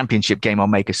championship game or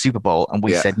make a Super Bowl? And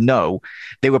we said no.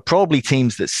 They were probably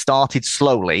teams that started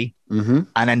slowly and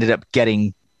ended up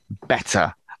getting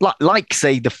better like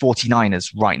say the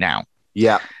 49ers right now.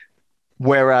 Yeah.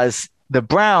 Whereas the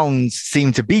Browns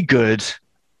seem to be good.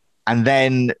 And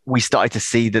then we started to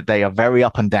see that they are very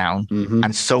up and down. Mm-hmm.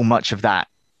 And so much of that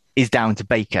is down to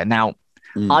Baker. Now,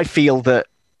 I feel that,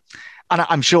 and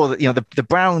I'm sure that, the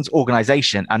Browns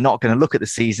organization are not going to look at the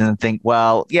season and think,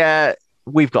 well, yeah,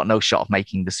 we've got no shot of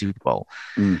making the Super Bowl.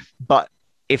 But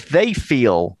if they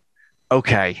feel,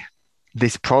 okay,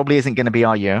 this probably isn't going to be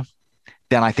our year,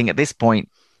 then I think at this point,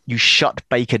 you shut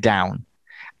Baker down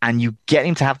and you get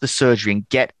him to have the surgery and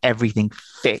get everything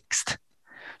fixed.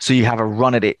 So you have a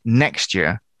run at it next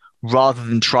year rather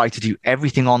than try to do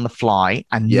everything on the fly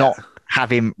and not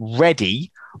have him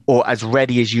ready or as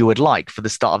ready as you would like for the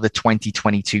start of the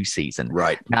 2022 season.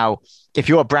 Right. Now, if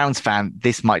you're a Browns fan,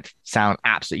 this might sound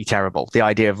absolutely terrible. The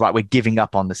idea of, right, we're giving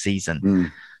up on the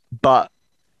season. But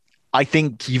I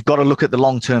think you've got to look at the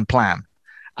long-term plan.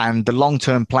 And the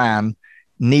long-term plan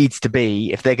needs to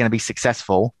be, if they're going to be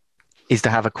successful, is to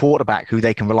have a quarterback who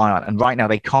they can rely on. And right now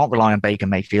they can't rely on Baker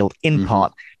Mayfield in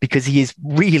part because he is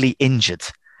really injured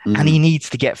and he needs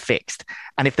to get fixed.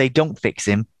 And if they don't fix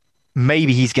him,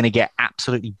 maybe he's going to get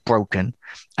absolutely broken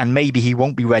and maybe he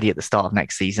won't be ready at the start of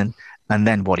next season. And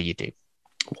then what do you do?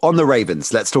 On the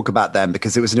Ravens, let's talk about them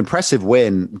because it was an impressive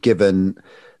win given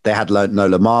they had no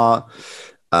Lamar.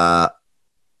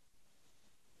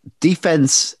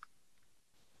 Defense,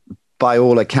 by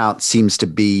all accounts, seems to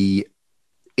be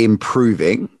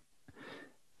improving.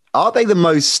 Are they the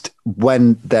most,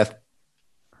 when I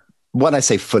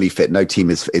say fully fit, no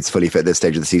team is fully fit at this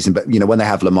stage of the season, but when they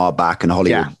have Lamar back and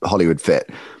Hollywood fit,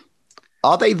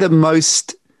 are they the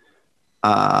most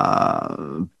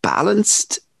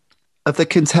balanced of the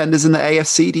contenders in the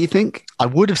AFC, do you think? I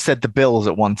would have said the Bills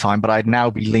at one time, but I'd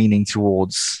now be leaning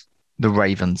towards the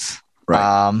Ravens.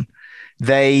 Right.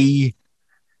 They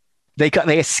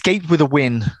escaped with a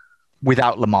win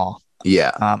without Lamar.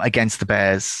 Against the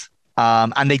Bears.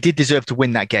 And they did deserve to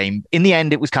win that game. In the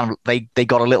end, it was kind of, they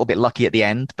got a little bit lucky at the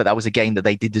end, but that was a game that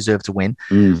they did deserve to win.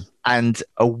 And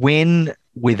a win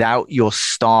without your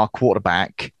star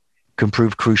quarterback can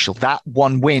prove crucial. That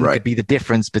one win could be the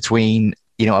difference between,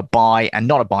 a bye and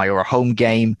not a bye, or a home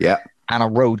game and a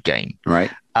road game.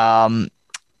 Right.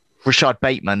 Rashad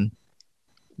Bateman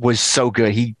was so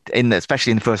good. Especially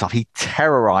in the first half, he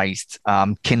terrorized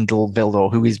Kindle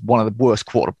Vildor, who is one of the worst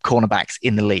cornerbacks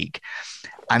in the league.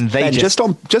 And they just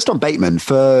on Bateman,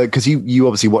 because you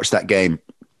obviously watched that game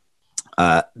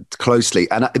closely,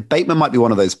 and Bateman might be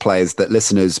one of those players that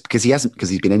listeners, because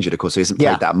he's been injured, of course, so he hasn't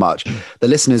played that much. The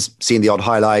listeners seen the odd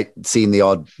highlight, seen the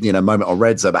odd moment on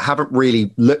red zone, but haven't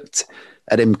really looked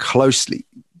at him closely.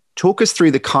 Talk us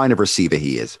through the kind of receiver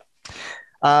he is.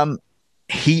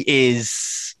 He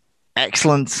is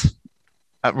excellent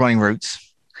at running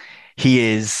routes. He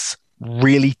is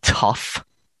really tough.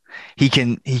 He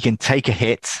can take a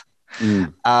hit.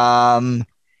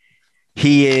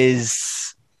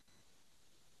 He's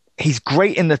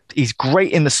great in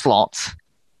the slot,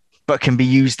 but can be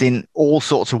used in all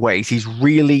sorts of ways. He's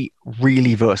really,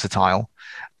 really versatile.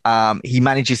 He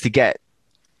manages to get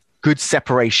good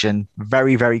separation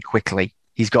very, very quickly.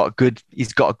 He's got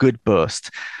a good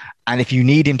burst. And if you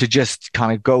need him to just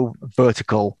kind of go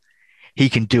vertical, he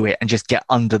can do it and just get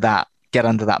under that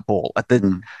ball.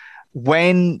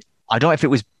 When I don't know if it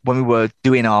was when we were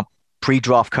doing our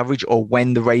pre-draft coverage or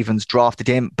when the Ravens drafted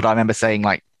him, but I remember saying,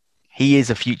 like, he is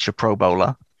a future Pro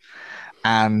Bowler,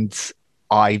 and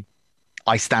I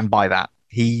stand by that.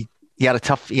 He had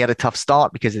a tough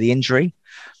start because of the injury,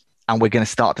 and we're going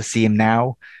to start to see him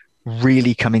now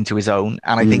really come into his own.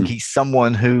 And I think he's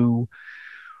someone who,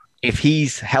 if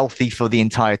he's healthy for the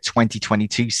entire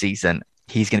 2022 season,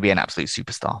 he's going to be an absolute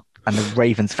superstar. And the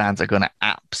Ravens fans are going to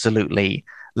absolutely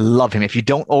love him. If you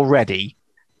don't already,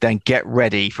 then get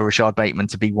ready for Rashad Bateman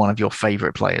to be one of your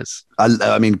favorite players.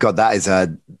 I mean, God, that is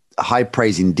a high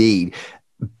praise indeed.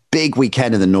 Big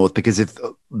weekend in the North, because if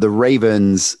the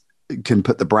Ravens can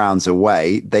put the Browns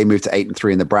away, they move to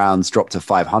 8-3 and the Browns drop to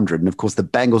 500. And of course, the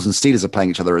Bengals and Steelers are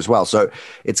playing each other as well. So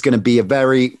it's going to be a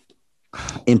very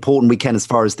important weekend as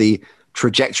far as the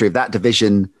trajectory of that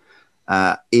division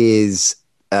is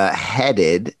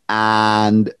headed.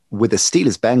 And with the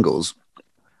Steelers-Bengals,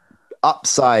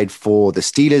 upside for the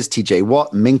Steelers, TJ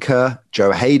Watt, Minka,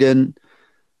 Joe Hayden,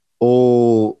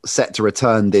 all set to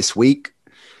return this week.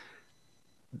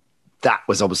 That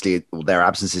was obviously, their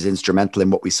absence is instrumental in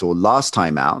what we saw last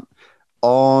time out.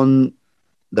 On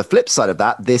the flip side of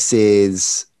that, this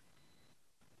is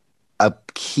a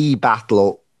key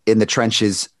battle in the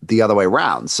trenches the other way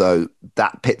around. So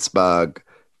that Pittsburgh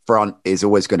front is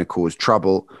always going to cause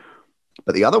trouble.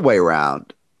 But the other way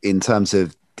around, in terms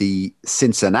of the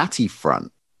Cincinnati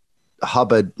front,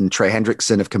 Hubbard and Trey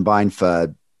Hendrickson have combined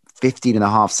for 15 and a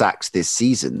half sacks this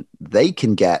season. They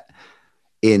can get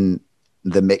in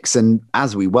the mix. And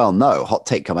as we well know, hot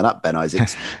take coming up, Ben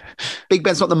Isaacs, Big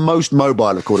Ben's not the most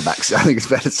mobile of quarterbacks. I think it's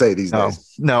fair to say these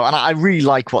days. No, and I really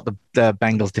like what the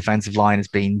Bengals defensive line has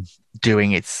been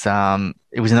doing. It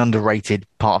was an underrated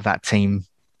part of that team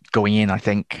going in, I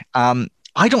think.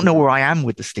 I don't know where I am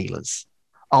with the Steelers.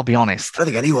 I'll be honest. I don't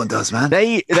think anyone does, man.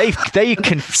 They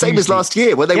confused Same as last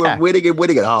year when they were winning and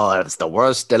winning. Oh, it's the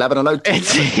worst 11-0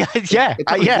 team.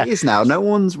 It is now. No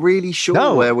one's really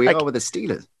sure where we are with the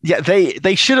Steelers. Yeah,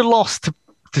 they should have lost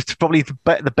to probably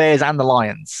the Bears and the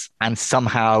Lions, and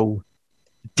somehow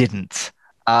didn't.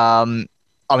 I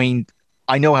mean,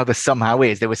 I know how the somehow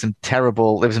is. There was some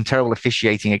terrible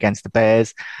officiating against the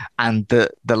Bears, and the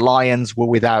Lions were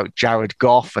without Jared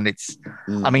Goff, and it's.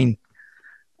 I mean.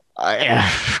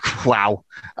 Wow.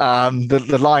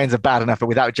 The Lions are bad enough, but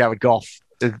without Jared Goff,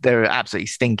 they're absolutely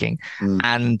stinking.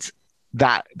 And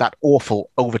that awful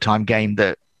overtime game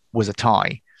that was a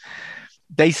tie.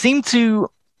 They seem to,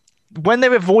 when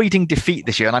they're avoiding defeat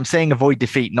this year, and I'm saying avoid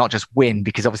defeat, not just win,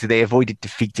 because obviously they avoided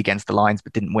defeat against the Lions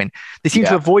but didn't win. They seem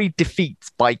to avoid defeat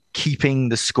by keeping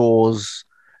the scores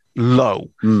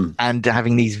low and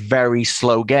having these very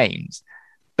slow games.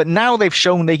 But now they've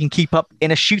shown they can keep up in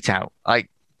a shootout.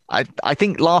 I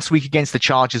think last week against the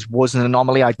Chargers was an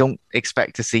anomaly. I don't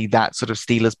expect to see that sort of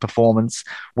Steelers performance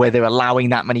where they're allowing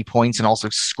that many points and also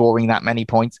scoring that many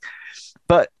points.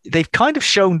 But they've kind of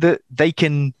shown that they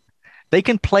can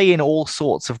play in all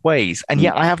sorts of ways. And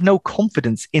yet I have no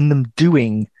confidence in them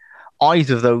doing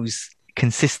either of those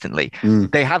consistently.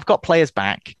 They have got players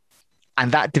back,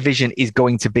 and that division is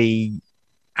going to be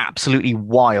absolutely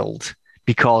wild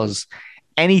because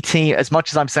any team, as much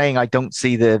as I'm saying I don't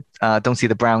see the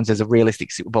Browns as a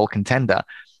realistic Super Bowl contender,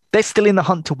 they're still in the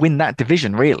hunt to win that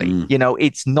division. Really, you know,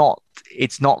 it's not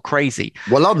crazy.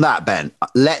 Well, on that, Ben,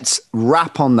 let's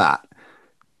wrap on that.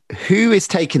 Who is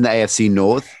taking the AFC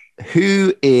North?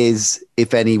 Who is,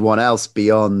 if anyone else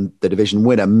beyond the division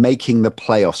winner, making the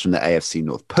playoffs from the AFC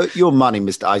North? Put your money,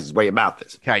 Mr. Isaacs, where your mouth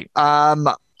is. Okay.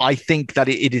 I think that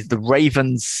it is the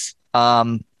Ravens.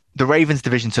 The Ravens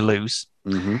division to lose.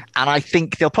 And I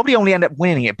think they'll probably only end up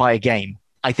winning it by a game.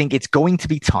 I think it's going to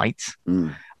be tight.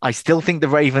 I still think the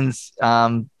Ravens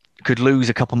could lose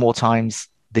a couple more times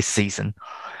this season.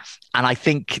 And I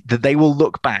think that they will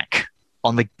look back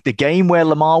on the game where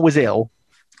Lamar was ill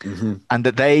and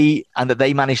that they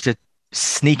managed to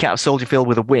sneak out of Soldier Field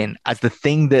with a win as the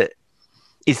thing that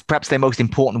is perhaps their most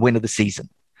important win of the season.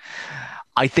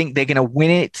 I think they're going to win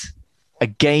it a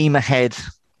game ahead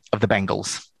of the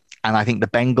Bengals. And I think the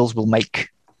Bengals will make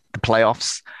the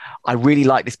playoffs. I really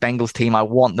like this Bengals team. I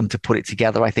want them to put it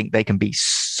together. I think they can be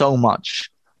so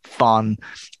much fun.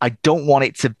 I don't want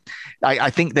it to. I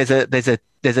think there's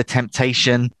a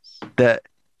temptation that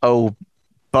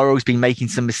Burrow's been making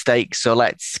some mistakes, so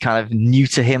let's kind of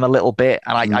neuter him a little bit.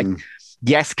 And I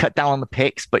yes, cut down on the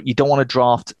picks, but you don't want to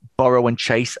draft Burrow and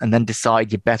Chase and then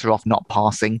decide you're better off not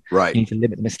passing. Right. You need to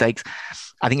limit the mistakes.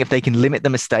 I think if they can limit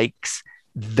the mistakes,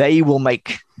 they will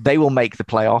make the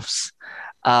playoffs.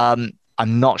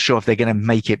 I'm not sure if they're going to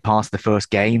make it past the first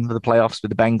game of the playoffs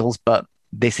with the Bengals, but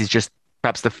this is just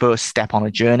perhaps the first step on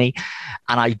a journey.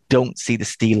 And I don't see the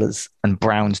Steelers and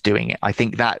Browns doing it. I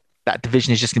think that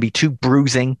division is just going to be too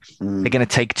bruising. They're going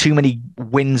to take too many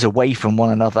wins away from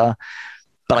one another.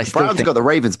 But I still Browns got the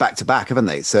Ravens back to back, haven't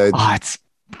they? So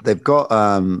they've got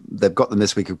them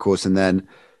this week, of course, and then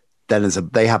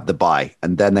they have the bye,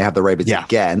 and then they have the Ravens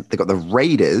again. They've got the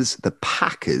Raiders, the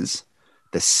Packers,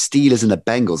 the Steelers, and the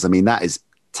Bengals. I mean, that is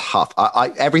tough.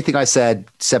 Everything I said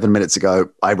 7 minutes ago,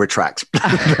 I retract.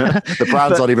 The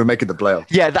Browns aren't even making the playoffs.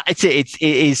 Yeah, that's it.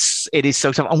 It is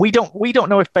so tough, and we don't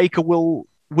know if Baker will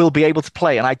be able to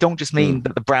play. And I don't just mean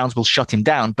that the Browns will shut him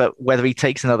down, but whether he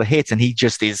takes another hit and he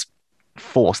just is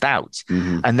forced out.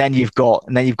 And then you've got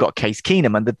Case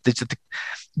Keenum, and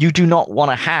you do not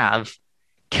want to have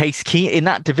Case Keenum in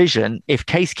that division. If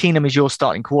Case Keenum is your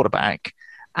starting quarterback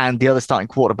and the other starting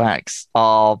quarterbacks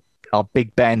are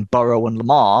Big Ben, Burrow, and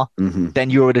Lamar, then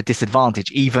you're at a disadvantage,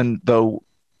 even though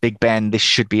Big Ben, this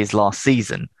should be his last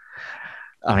season.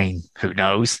 I mean, who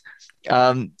knows?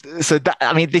 This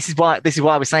is why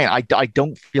I was saying I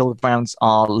don't feel the Browns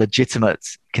are legitimate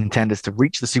contenders to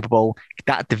reach the Super Bowl.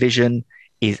 That division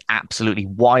is absolutely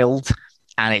wild,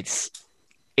 and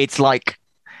it's like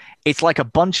a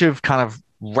bunch of kind of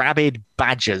rabid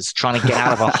badgers trying to get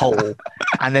out of a hole,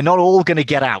 and they're not all going to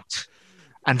get out,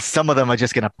 and some of them are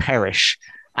just going to perish.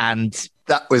 And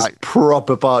That was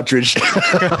proper Partridge.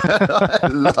 I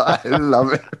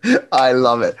love it. I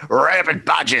love it. Rabid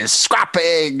badgers,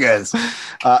 scrapping.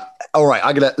 All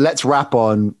right, let's wrap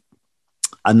on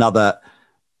another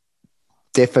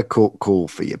difficult call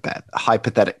for you, Ben. A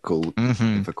hypothetical,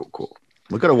 difficult call.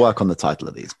 We've got to work on the title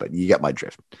of these, but you get my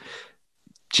drift.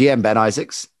 GM Ben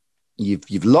Isaacs,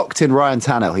 you've locked in Ryan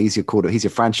Tannehill. He's your quarterback. He's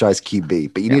your franchise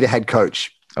QB, but you need a head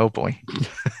coach. Oh boy.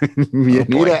 You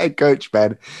need a head coach,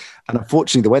 Ben. And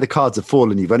unfortunately, the way the cards have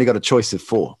fallen, you've only got a choice of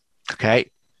 4. Okay.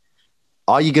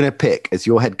 Are you going to pick as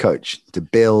your head coach to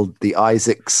build the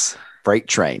Isaacs freight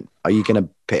train? Are you going to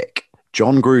pick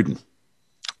John Gruden,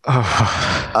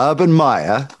 Urban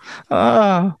Meyer,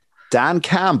 Dan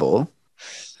Campbell,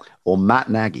 or Matt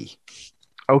Nagy?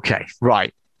 Okay,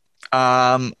 right.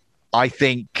 I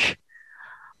don't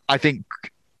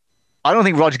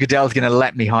think Roger Goodell is going to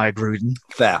let me hire Gruden.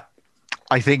 Fair.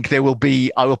 I think I will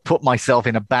put myself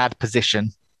in a bad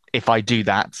position if I do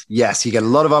that. Yes, you get a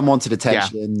lot of unwanted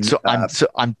attention. Yeah. So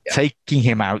I'm taking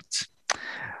him out.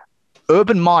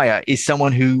 Urban Meyer is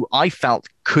someone who I felt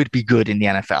could be good in the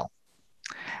NFL.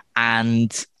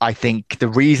 And I think the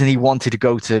reason he wanted to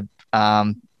go to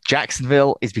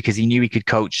Jacksonville is because he knew he could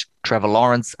coach Trevor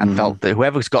Lawrence and felt that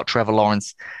whoever's got Trevor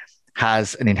Lawrence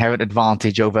has an inherent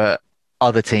advantage over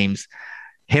other teams.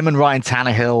 Him and Ryan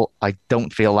Tannehill, I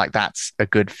don't feel like that's a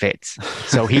good fit.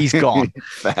 So he's gone.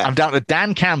 I'm down to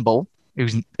Dan Campbell,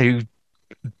 who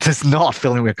does not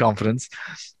fill me with confidence,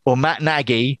 or Matt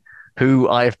Nagy, who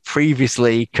I have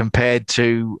previously compared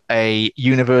to a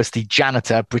university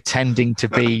janitor pretending to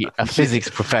be a physics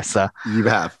professor. You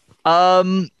have.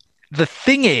 The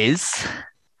thing is,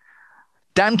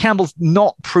 Dan Campbell's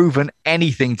not proven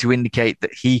anything to indicate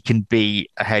that he can be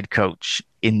a head coach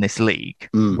in this league,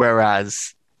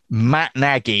 whereas Matt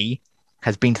Nagy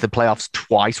has been to the playoffs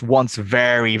twice, once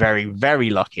very, very, very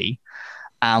lucky,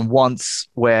 and once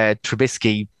where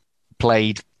Trubisky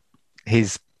played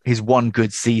his one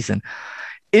good season.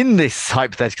 In this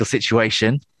hypothetical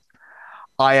situation,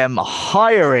 I am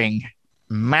hiring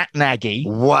Matt Nagy.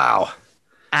 Wow.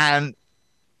 And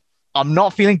I'm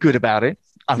not feeling good about it.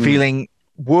 I'm feeling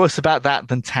worse about that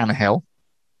than Tannehill.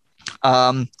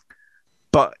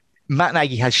 But Matt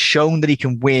Nagy has shown that he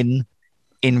can win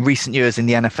in recent years in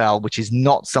the NFL, which is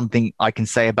not something I can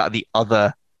say about the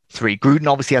other 3. Gruden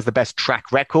obviously has the best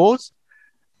track record,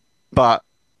 but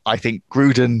I think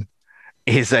Gruden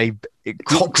is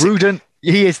Gruden.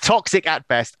 He is toxic at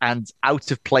best and out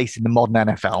of place in the modern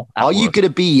NFL. Are you going to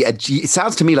be it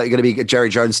sounds to me like you're going to be a Jerry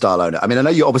Jones style owner. I mean, I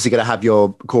know you're obviously going to have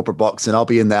your corporate box and I'll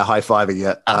be in there high-fiving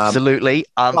you. Absolutely.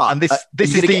 And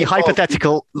this is the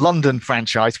hypothetical London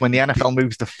franchise when the NFL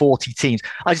moves to 40 teams.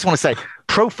 I just want to say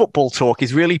Pro Football Talk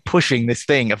is really pushing this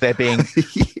thing of there being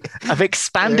of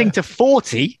expanding to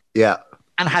 40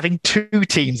 and having 2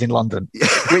 teams in London,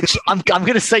 which I'm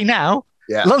going to say now.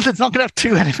 Yeah. London's not going to have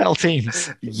 2 NFL teams.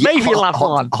 Maybe you'll have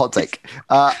one. Hot take.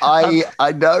 I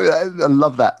know. I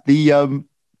love that. The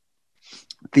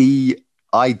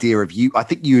idea of you, I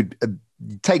think you'd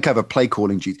take over play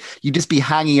calling duties. You'd just be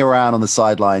hanging around on the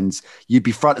sidelines. You'd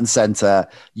be front and center.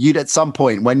 You'd at some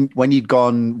point when you'd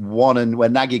gone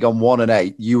when Nagy had gone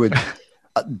 1-8, you would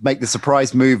make the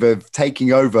surprise move of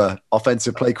taking over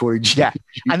offensive play calling. Yeah.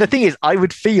 And the thing is, I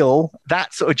would feel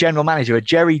that sort of general manager, a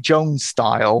Jerry Jones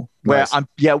style, where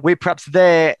we're perhaps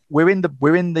there. We're in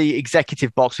the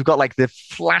executive box. We've got like the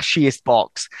flashiest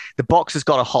box. The box has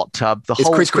got a hot tub. Is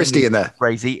Chris Christie in there?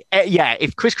 Crazy. Yeah.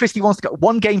 If Chris Christie wants to go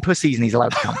 1 game per season, he's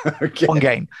allowed to come. Okay. 1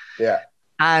 game. Yeah.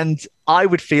 And I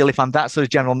would feel if I'm that sort of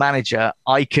general manager,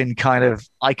 I can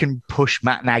push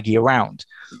Matt Nagy around.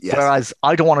 Yes. Whereas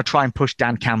I don't want to try and push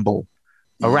Dan Campbell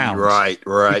around. Right.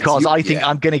 Because I think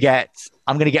I'm going to get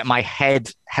my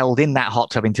head held in that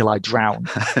hot tub until I drown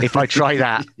if I try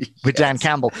that with Dan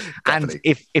Campbell. Definitely.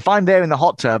 And if I'm there in the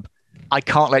hot tub, I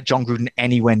can't let John Gruden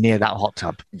anywhere near that hot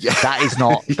tub. Yeah. That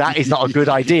is not a good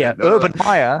idea. No. Urban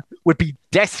Meyer would be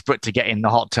desperate to get in the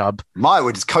hot tub. Meyer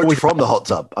would just coach from the hot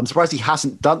tub. I'm surprised he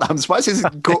hasn't done that. I'm surprised he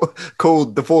hasn't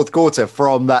called the fourth quarter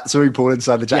from that swimming pool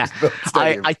inside the Jacksonville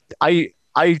Stadium.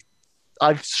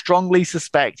 I strongly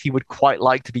suspect he would quite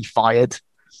like to be fired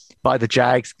by the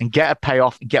Jags and get a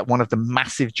payoff and get one of the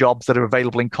massive jobs that are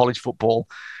available in college football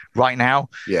right now.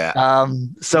 Yeah.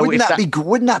 So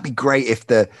wouldn't that be great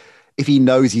if he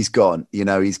knows he's gone,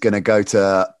 he's going to go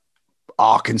to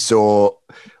Arkansas.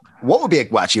 What would be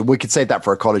actually, we could save that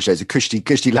for a college days, a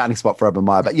cushy landing spot for Urban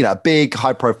Meyer, but a big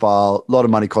high profile, lot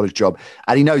of money college job.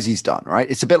 And he knows he's done,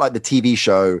 right? It's a bit like the TV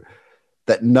show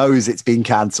that knows it's been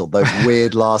cancelled, those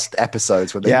weird last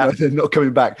episodes when they know they're not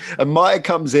coming back. And Meyer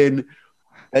comes in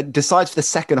decides for the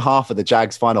second half of the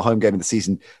Jags' final home game of the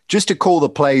season just to call the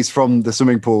plays from the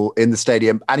swimming pool in the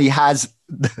stadium. And he has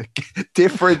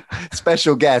different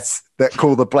special guests that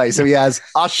call the plays. So he has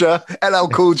Usher, LL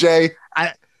Cool J,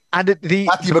 and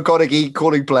Matthew McConaughey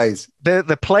calling plays.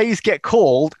 The plays get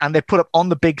called and they're put up on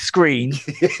the big screen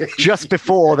just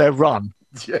before they're run.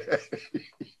 Yeah.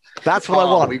 That's what I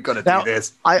want. We've got to do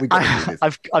this. I've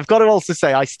got to also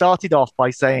say, I started off by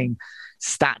saying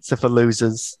stats are for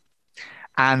losers.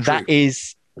 And True. that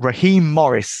is Raheem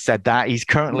Morris said that. He's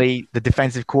currently the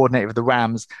defensive coordinator of the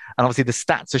Rams. And obviously the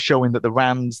stats are showing that the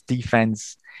Rams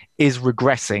defense is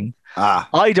regressing.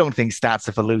 I don't think stats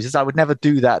are for losers. I would never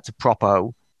do that to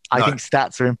Propo. I think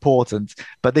stats are important.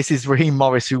 But this is Raheem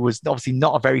Morris, who was obviously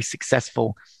not a very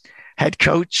successful head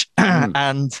coach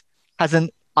and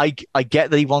hasn't. I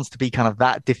get that he wants to be kind of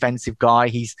that defensive guy.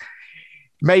 He's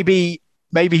maybe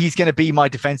he's going to be my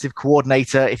defensive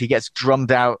coordinator if he gets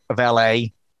drummed out of LA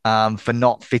for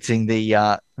not fitting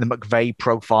the McVay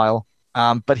profile.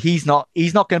 But he's not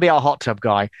going to be our hot tub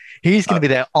guy. He's going to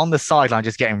be there on the sideline,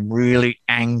 just getting really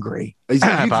angry.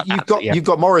 You've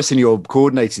got Morris in your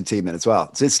coordinating team then as well.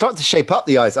 So it's starting to shape up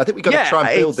the eyes. I think we've got to try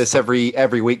and build this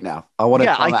every week now. I want to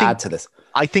add to this.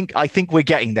 I think we're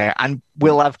getting there, and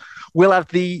we'll have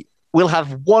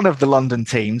one of the London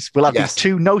teams. We'll have these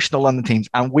two notional London teams,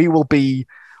 and we'll be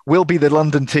the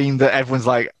London team that everyone's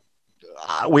like,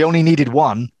 we only needed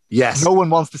one. Yes. No one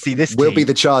wants to see this. We'll be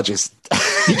the Chargers.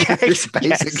 Yes,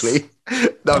 basically. Yes.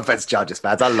 No offense, Chargers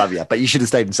fans. I love you, but you should have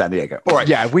stayed in San Diego. All right.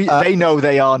 Yeah, they know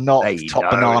they are not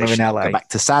top banana in LA. Go back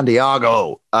to San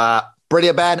Diego.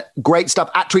 Brilliant, Ben. Great stuff.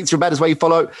 At Tweets from Ben is where you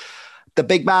follow the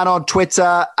big man on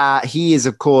Twitter. He is,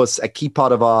 of course, a key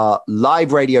part of our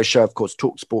live radio show, of course,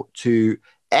 TalkSport 2,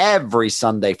 every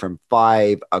Sunday from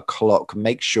 5 o'clock.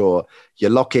 Make sure you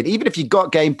lock in. Even if you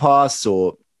got Game Pass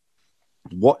or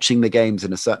watching the games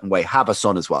in a certain way, have us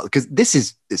on as well. Because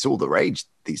it's all the rage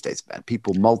these days, man.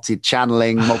 People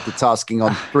multi-channeling, multitasking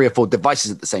on 3 or 4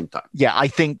 devices at the same time. Yeah, I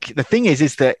think the thing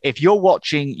is that if you're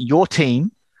watching your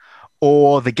team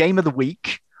or the game of the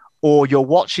week, or you're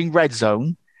watching Red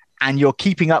Zone, and you're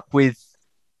keeping up with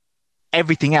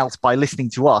everything else by listening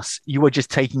to us, you are just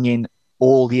taking in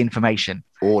all the information.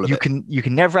 All of you it. You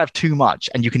can never have too much,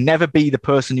 and you can never be the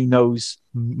person who knows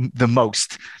the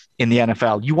most in the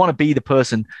NFL. You want to be the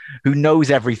person who knows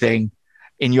everything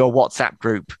in your WhatsApp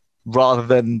group, rather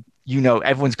than,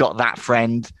 everyone's got that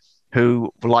friend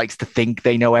who likes to think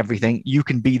they know everything. You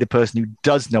can be the person who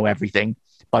does know everything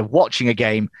by watching a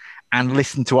game and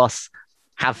listen to us,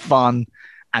 have fun,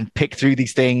 and pick through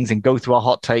these things and go through our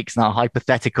hot takes and our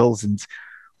hypotheticals and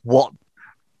what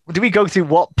do we go through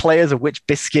what players of which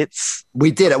biscuits?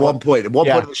 We did at one point. At one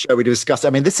point of the show, we discussed,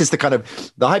 this is the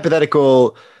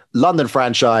hypothetical London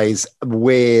franchise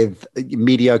with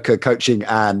mediocre coaching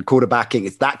and quarterbacking.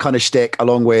 It's that kind of shtick,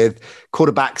 along with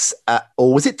quarterbacks,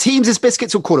 or was it teams as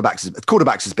biscuits or quarterbacks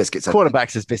as biscuits?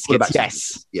 Quarterbacks as biscuits,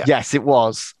 yes. Yes, it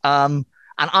was. And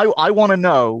I want to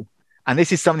know, and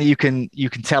this is something you can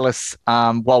tell us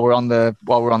while we're on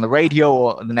the radio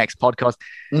or the next podcast.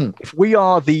 If we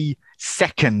are the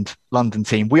second London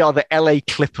team, we are the LA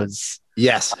Clippers.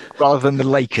 Yes, rather than the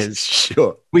Lakers.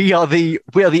 Sure, we are the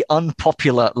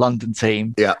unpopular London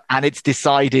team. Yeah, and it's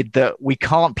decided that we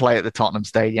can't play at the Tottenham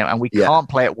Stadium and we can't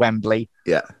play at Wembley.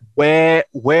 Yeah, where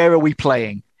are we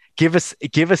playing? Give us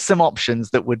some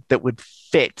options that would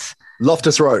fit.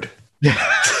 Loftus Road.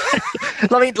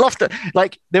 Loftus,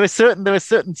 there were certain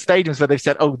stadiums where they've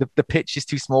said, "Oh, the pitch is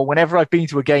too small." Whenever I've been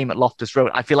to a game at Loftus Road,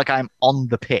 I feel like I'm on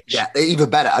the pitch. Yeah, even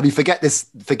better. Forget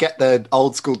the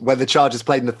old school when the Chargers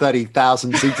played in the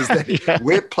 30,000 seaters. Yeah.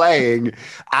 We're playing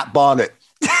at Barnet.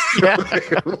 Yeah.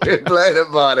 We're playing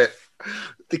at Barnet.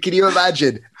 Can you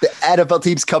imagine the NFL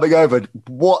teams coming over?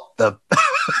 What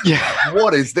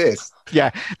is this? Yeah,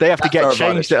 they have to get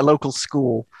changed at a local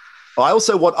school. I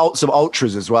also want some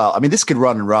ultras as well. This could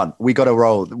run and run. We got to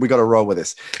roll. We got to roll with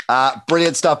this.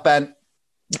 Brilliant stuff, Ben.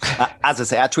 As I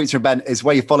say, our tweets from Ben is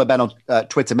where you follow Ben on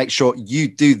Twitter. Make sure you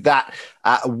do that.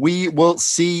 We will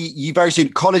see you very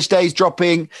soon. College Days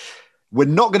dropping. We're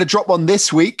not going to drop one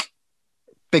this week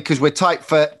because we're tight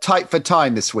for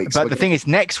time this week. But the thing is,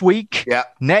 next week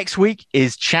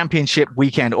is championship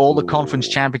weekend, all the conference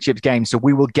championships games. So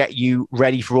we will get you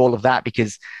ready for all of that,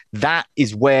 because that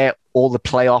is where all the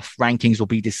playoff rankings will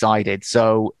be decided.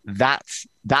 So that's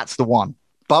the one.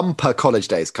 Bumper College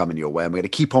Days coming your way, and we're going to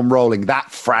keep on rolling that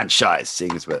franchise,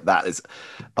 seeing as that is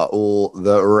all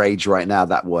the rage right now,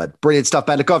 that word. Brilliant stuff,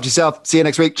 Ben. Look after yourself. See you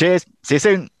next week. Cheers. See you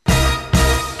soon.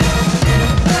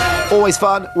 Always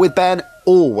fun with Ben.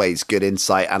 Always good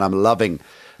insight, and I'm loving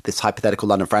this hypothetical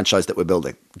London franchise that we're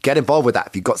building. Get involved with that.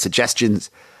 If you've got suggestions,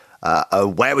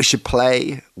 where we should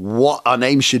play, what our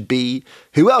name should be,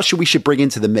 who else we should bring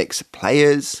into the mix?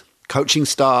 Players, coaching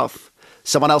staff,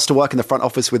 someone else to work in the front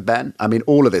office with Ben. I mean,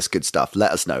 all of this good stuff.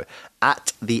 Let us know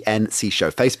at the NC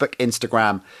Show. Facebook,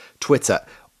 Instagram, Twitter.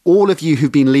 All of you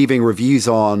who've been leaving reviews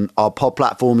on our pod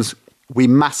platforms, we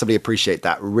massively appreciate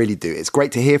that. We really do. It's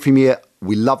great to hear from you.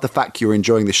 We love the fact you're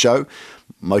enjoying the show.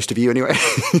 Most of you, anyway,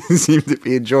 seem to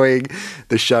be enjoying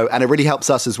the show. And it really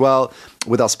helps us as well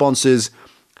with our sponsors.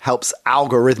 Helps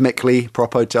algorithmically,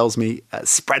 Propo tells me,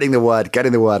 spreading the word,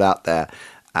 getting the word out there.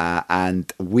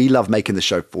 And we love making the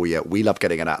show for you. We love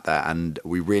getting it out there. And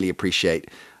we really appreciate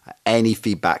any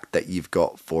feedback that you've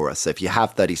got for us. So if you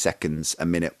have 30 seconds, a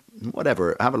minute,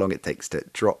 whatever, however long it takes to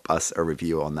drop us a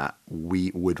review on that,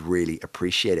 we would really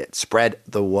appreciate it. Spread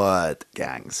the word,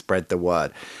 gang. Spread the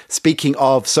word. Speaking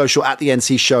of social, at the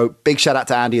NC Show, big shout out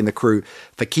to Andy and the crew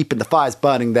for keeping the fires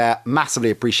burning there.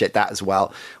 Massively appreciate that as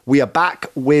well. We are back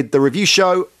with the review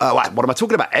show. What am I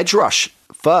talking about? Edge Rush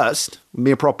first,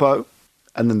 me and Propo,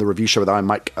 and then the review show with Iron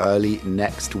Mike early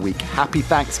next week. Happy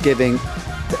Thanksgiving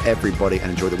to everybody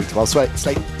and enjoy the week 12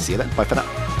 slate. See you then. Bye for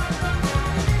now.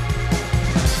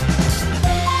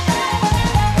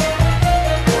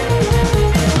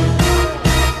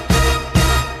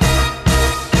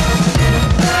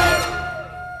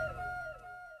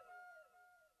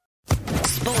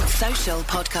 Sports Social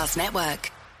Podcast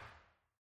Network.